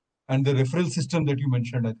overcrowded, and the referral system that you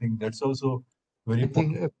mentioned, I think that's also very I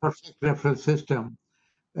think important. a perfect referral system,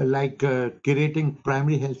 like creating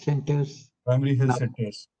primary health centers. Primary health Now,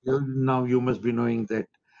 centers. now you must be knowing that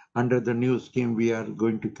under the new scheme, we are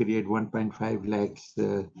going to create 1.5 lakhs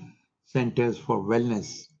centers for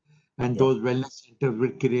wellness. And Yeah. those wellness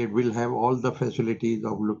centers will have all the facilities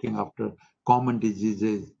of looking after common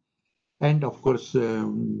diseases. And of course,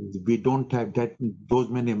 we don't have those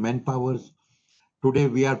many manpowers. Today,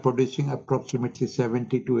 we are producing approximately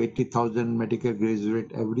 70 to 80,000 medical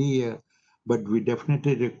graduates every year, but we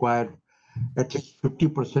definitely require at least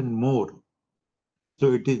 50% more.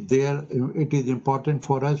 So it is there. It is important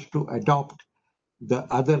for us to adopt the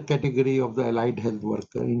other category of the allied health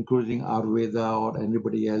worker, including Ayurveda or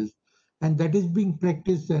anybody else, and that is being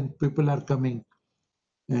practiced, and people are coming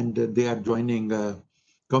and they are joining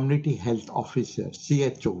community health officers,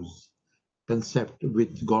 CHOs concept,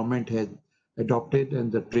 which government has adopted,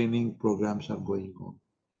 and the training programs are going on.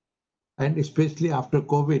 And especially after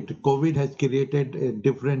COVID has created a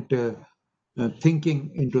different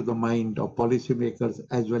thinking into the mind of policymakers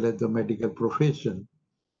as well as the medical profession.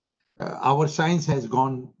 Our science has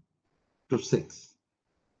gone to 6.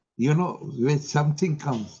 When something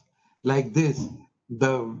comes like this,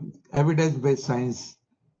 the evidence-based science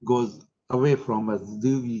goes away from us.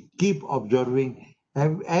 We keep observing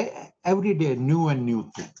every day new and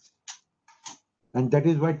new things. And that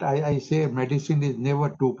is what I say medicine is never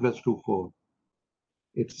 2 plus 2, 4.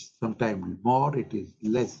 It's sometimes more, it is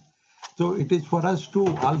less. So it is for us to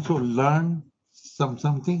also learn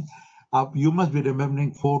something. You must be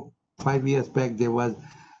remembering 4-5 years back, there was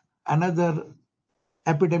another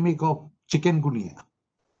epidemic of chikungunya,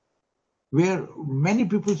 where many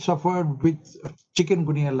people suffered with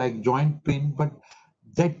chikungunya like joint pain, but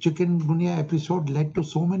that chikungunya episode led to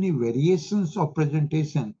so many variations of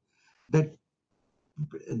presentation that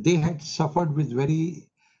they had suffered with very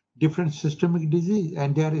different systemic disease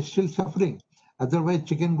and they are still suffering. Otherwise,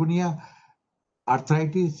 chikungunya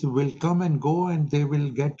arthritis will come and go and they will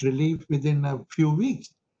get relief within a few weeks.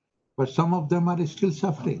 But some of them are still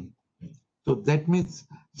suffering. So that means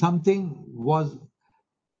something was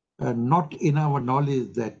not in our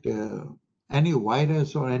knowledge that any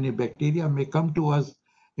virus or any bacteria may come to us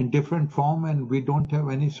in different form and we don't have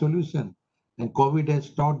any solution. And COVID has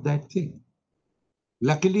taught that thing.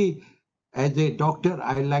 Luckily, as a doctor,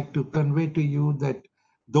 I like to convey to you that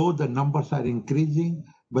though the numbers are increasing,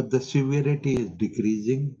 but the severity is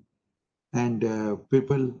decreasing, and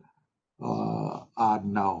people are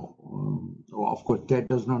now. Of course, that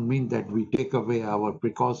does not mean that we take away our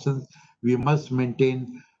precautions. We must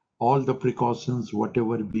maintain all the precautions,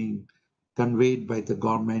 whatever being conveyed by the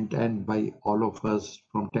government and by all of us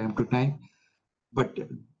from time to time. But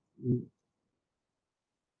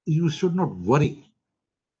you should not worry.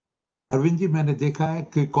 Arvind ji, मैंने देखा है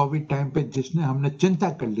कि Covid time पे जिसने हमने चिंता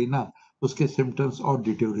कर ली ना, उसके सिम्टम्स और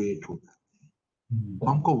डिटेरियोरेट हो गए।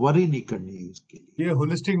 हमको वरी नहीं करनी है उसके लिए। ये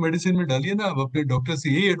होलिस्टिक मेडिसिन में डालिए ना, आप अपने डॉक्टर से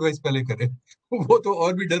यही एडवाइस पहले करें। वो तो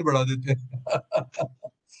और भी डर बढ़ा देते हैं।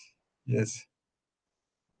 Yes.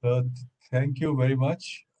 Thank you very much.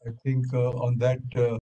 I think on that